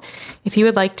go. If you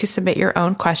would like to submit your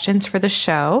own questions for the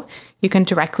show, you can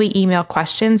directly email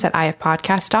questions at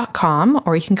ifpodcast.com,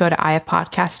 or you can go to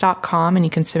ifpodcast.com and you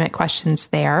can submit questions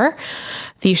there.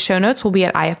 The show notes will be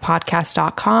at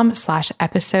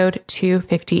ifpodcast.com/episode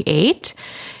 258.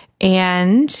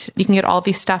 And you can get all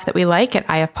the stuff that we like at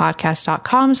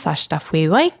ifpodcast.com/stuff we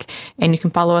like. And you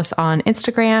can follow us on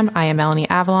Instagram. I am Melanie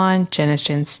Avalon. Jen is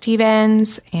Jen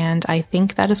Stevens. And I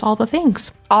think that is all the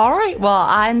things. All right. Well,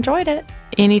 I enjoyed it.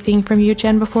 Anything from you,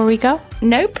 Jen, before we go?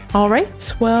 Nope. All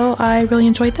right. Well, I really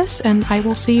enjoyed this, and I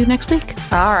will see you next week.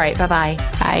 All right. Bye-bye.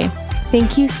 Bye.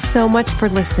 Thank you so much for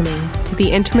listening to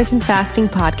the Intermittent Fasting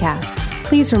Podcast.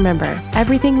 Please remember,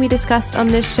 everything we discussed on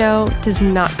this show does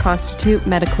not constitute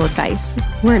medical advice.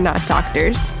 We're not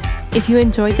doctors. If you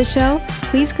enjoyed the show,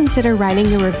 please consider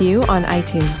writing a review on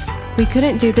iTunes. We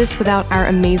couldn't do this without our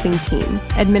amazing team.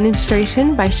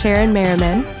 Administration by Sharon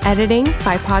Merriman, editing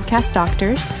by Podcast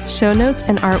Doctors, show notes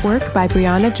and artwork by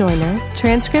Brianna Joyner,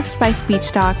 transcripts by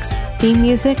Speech Docs, theme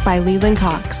music by Leland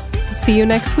Cox. See you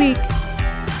next week.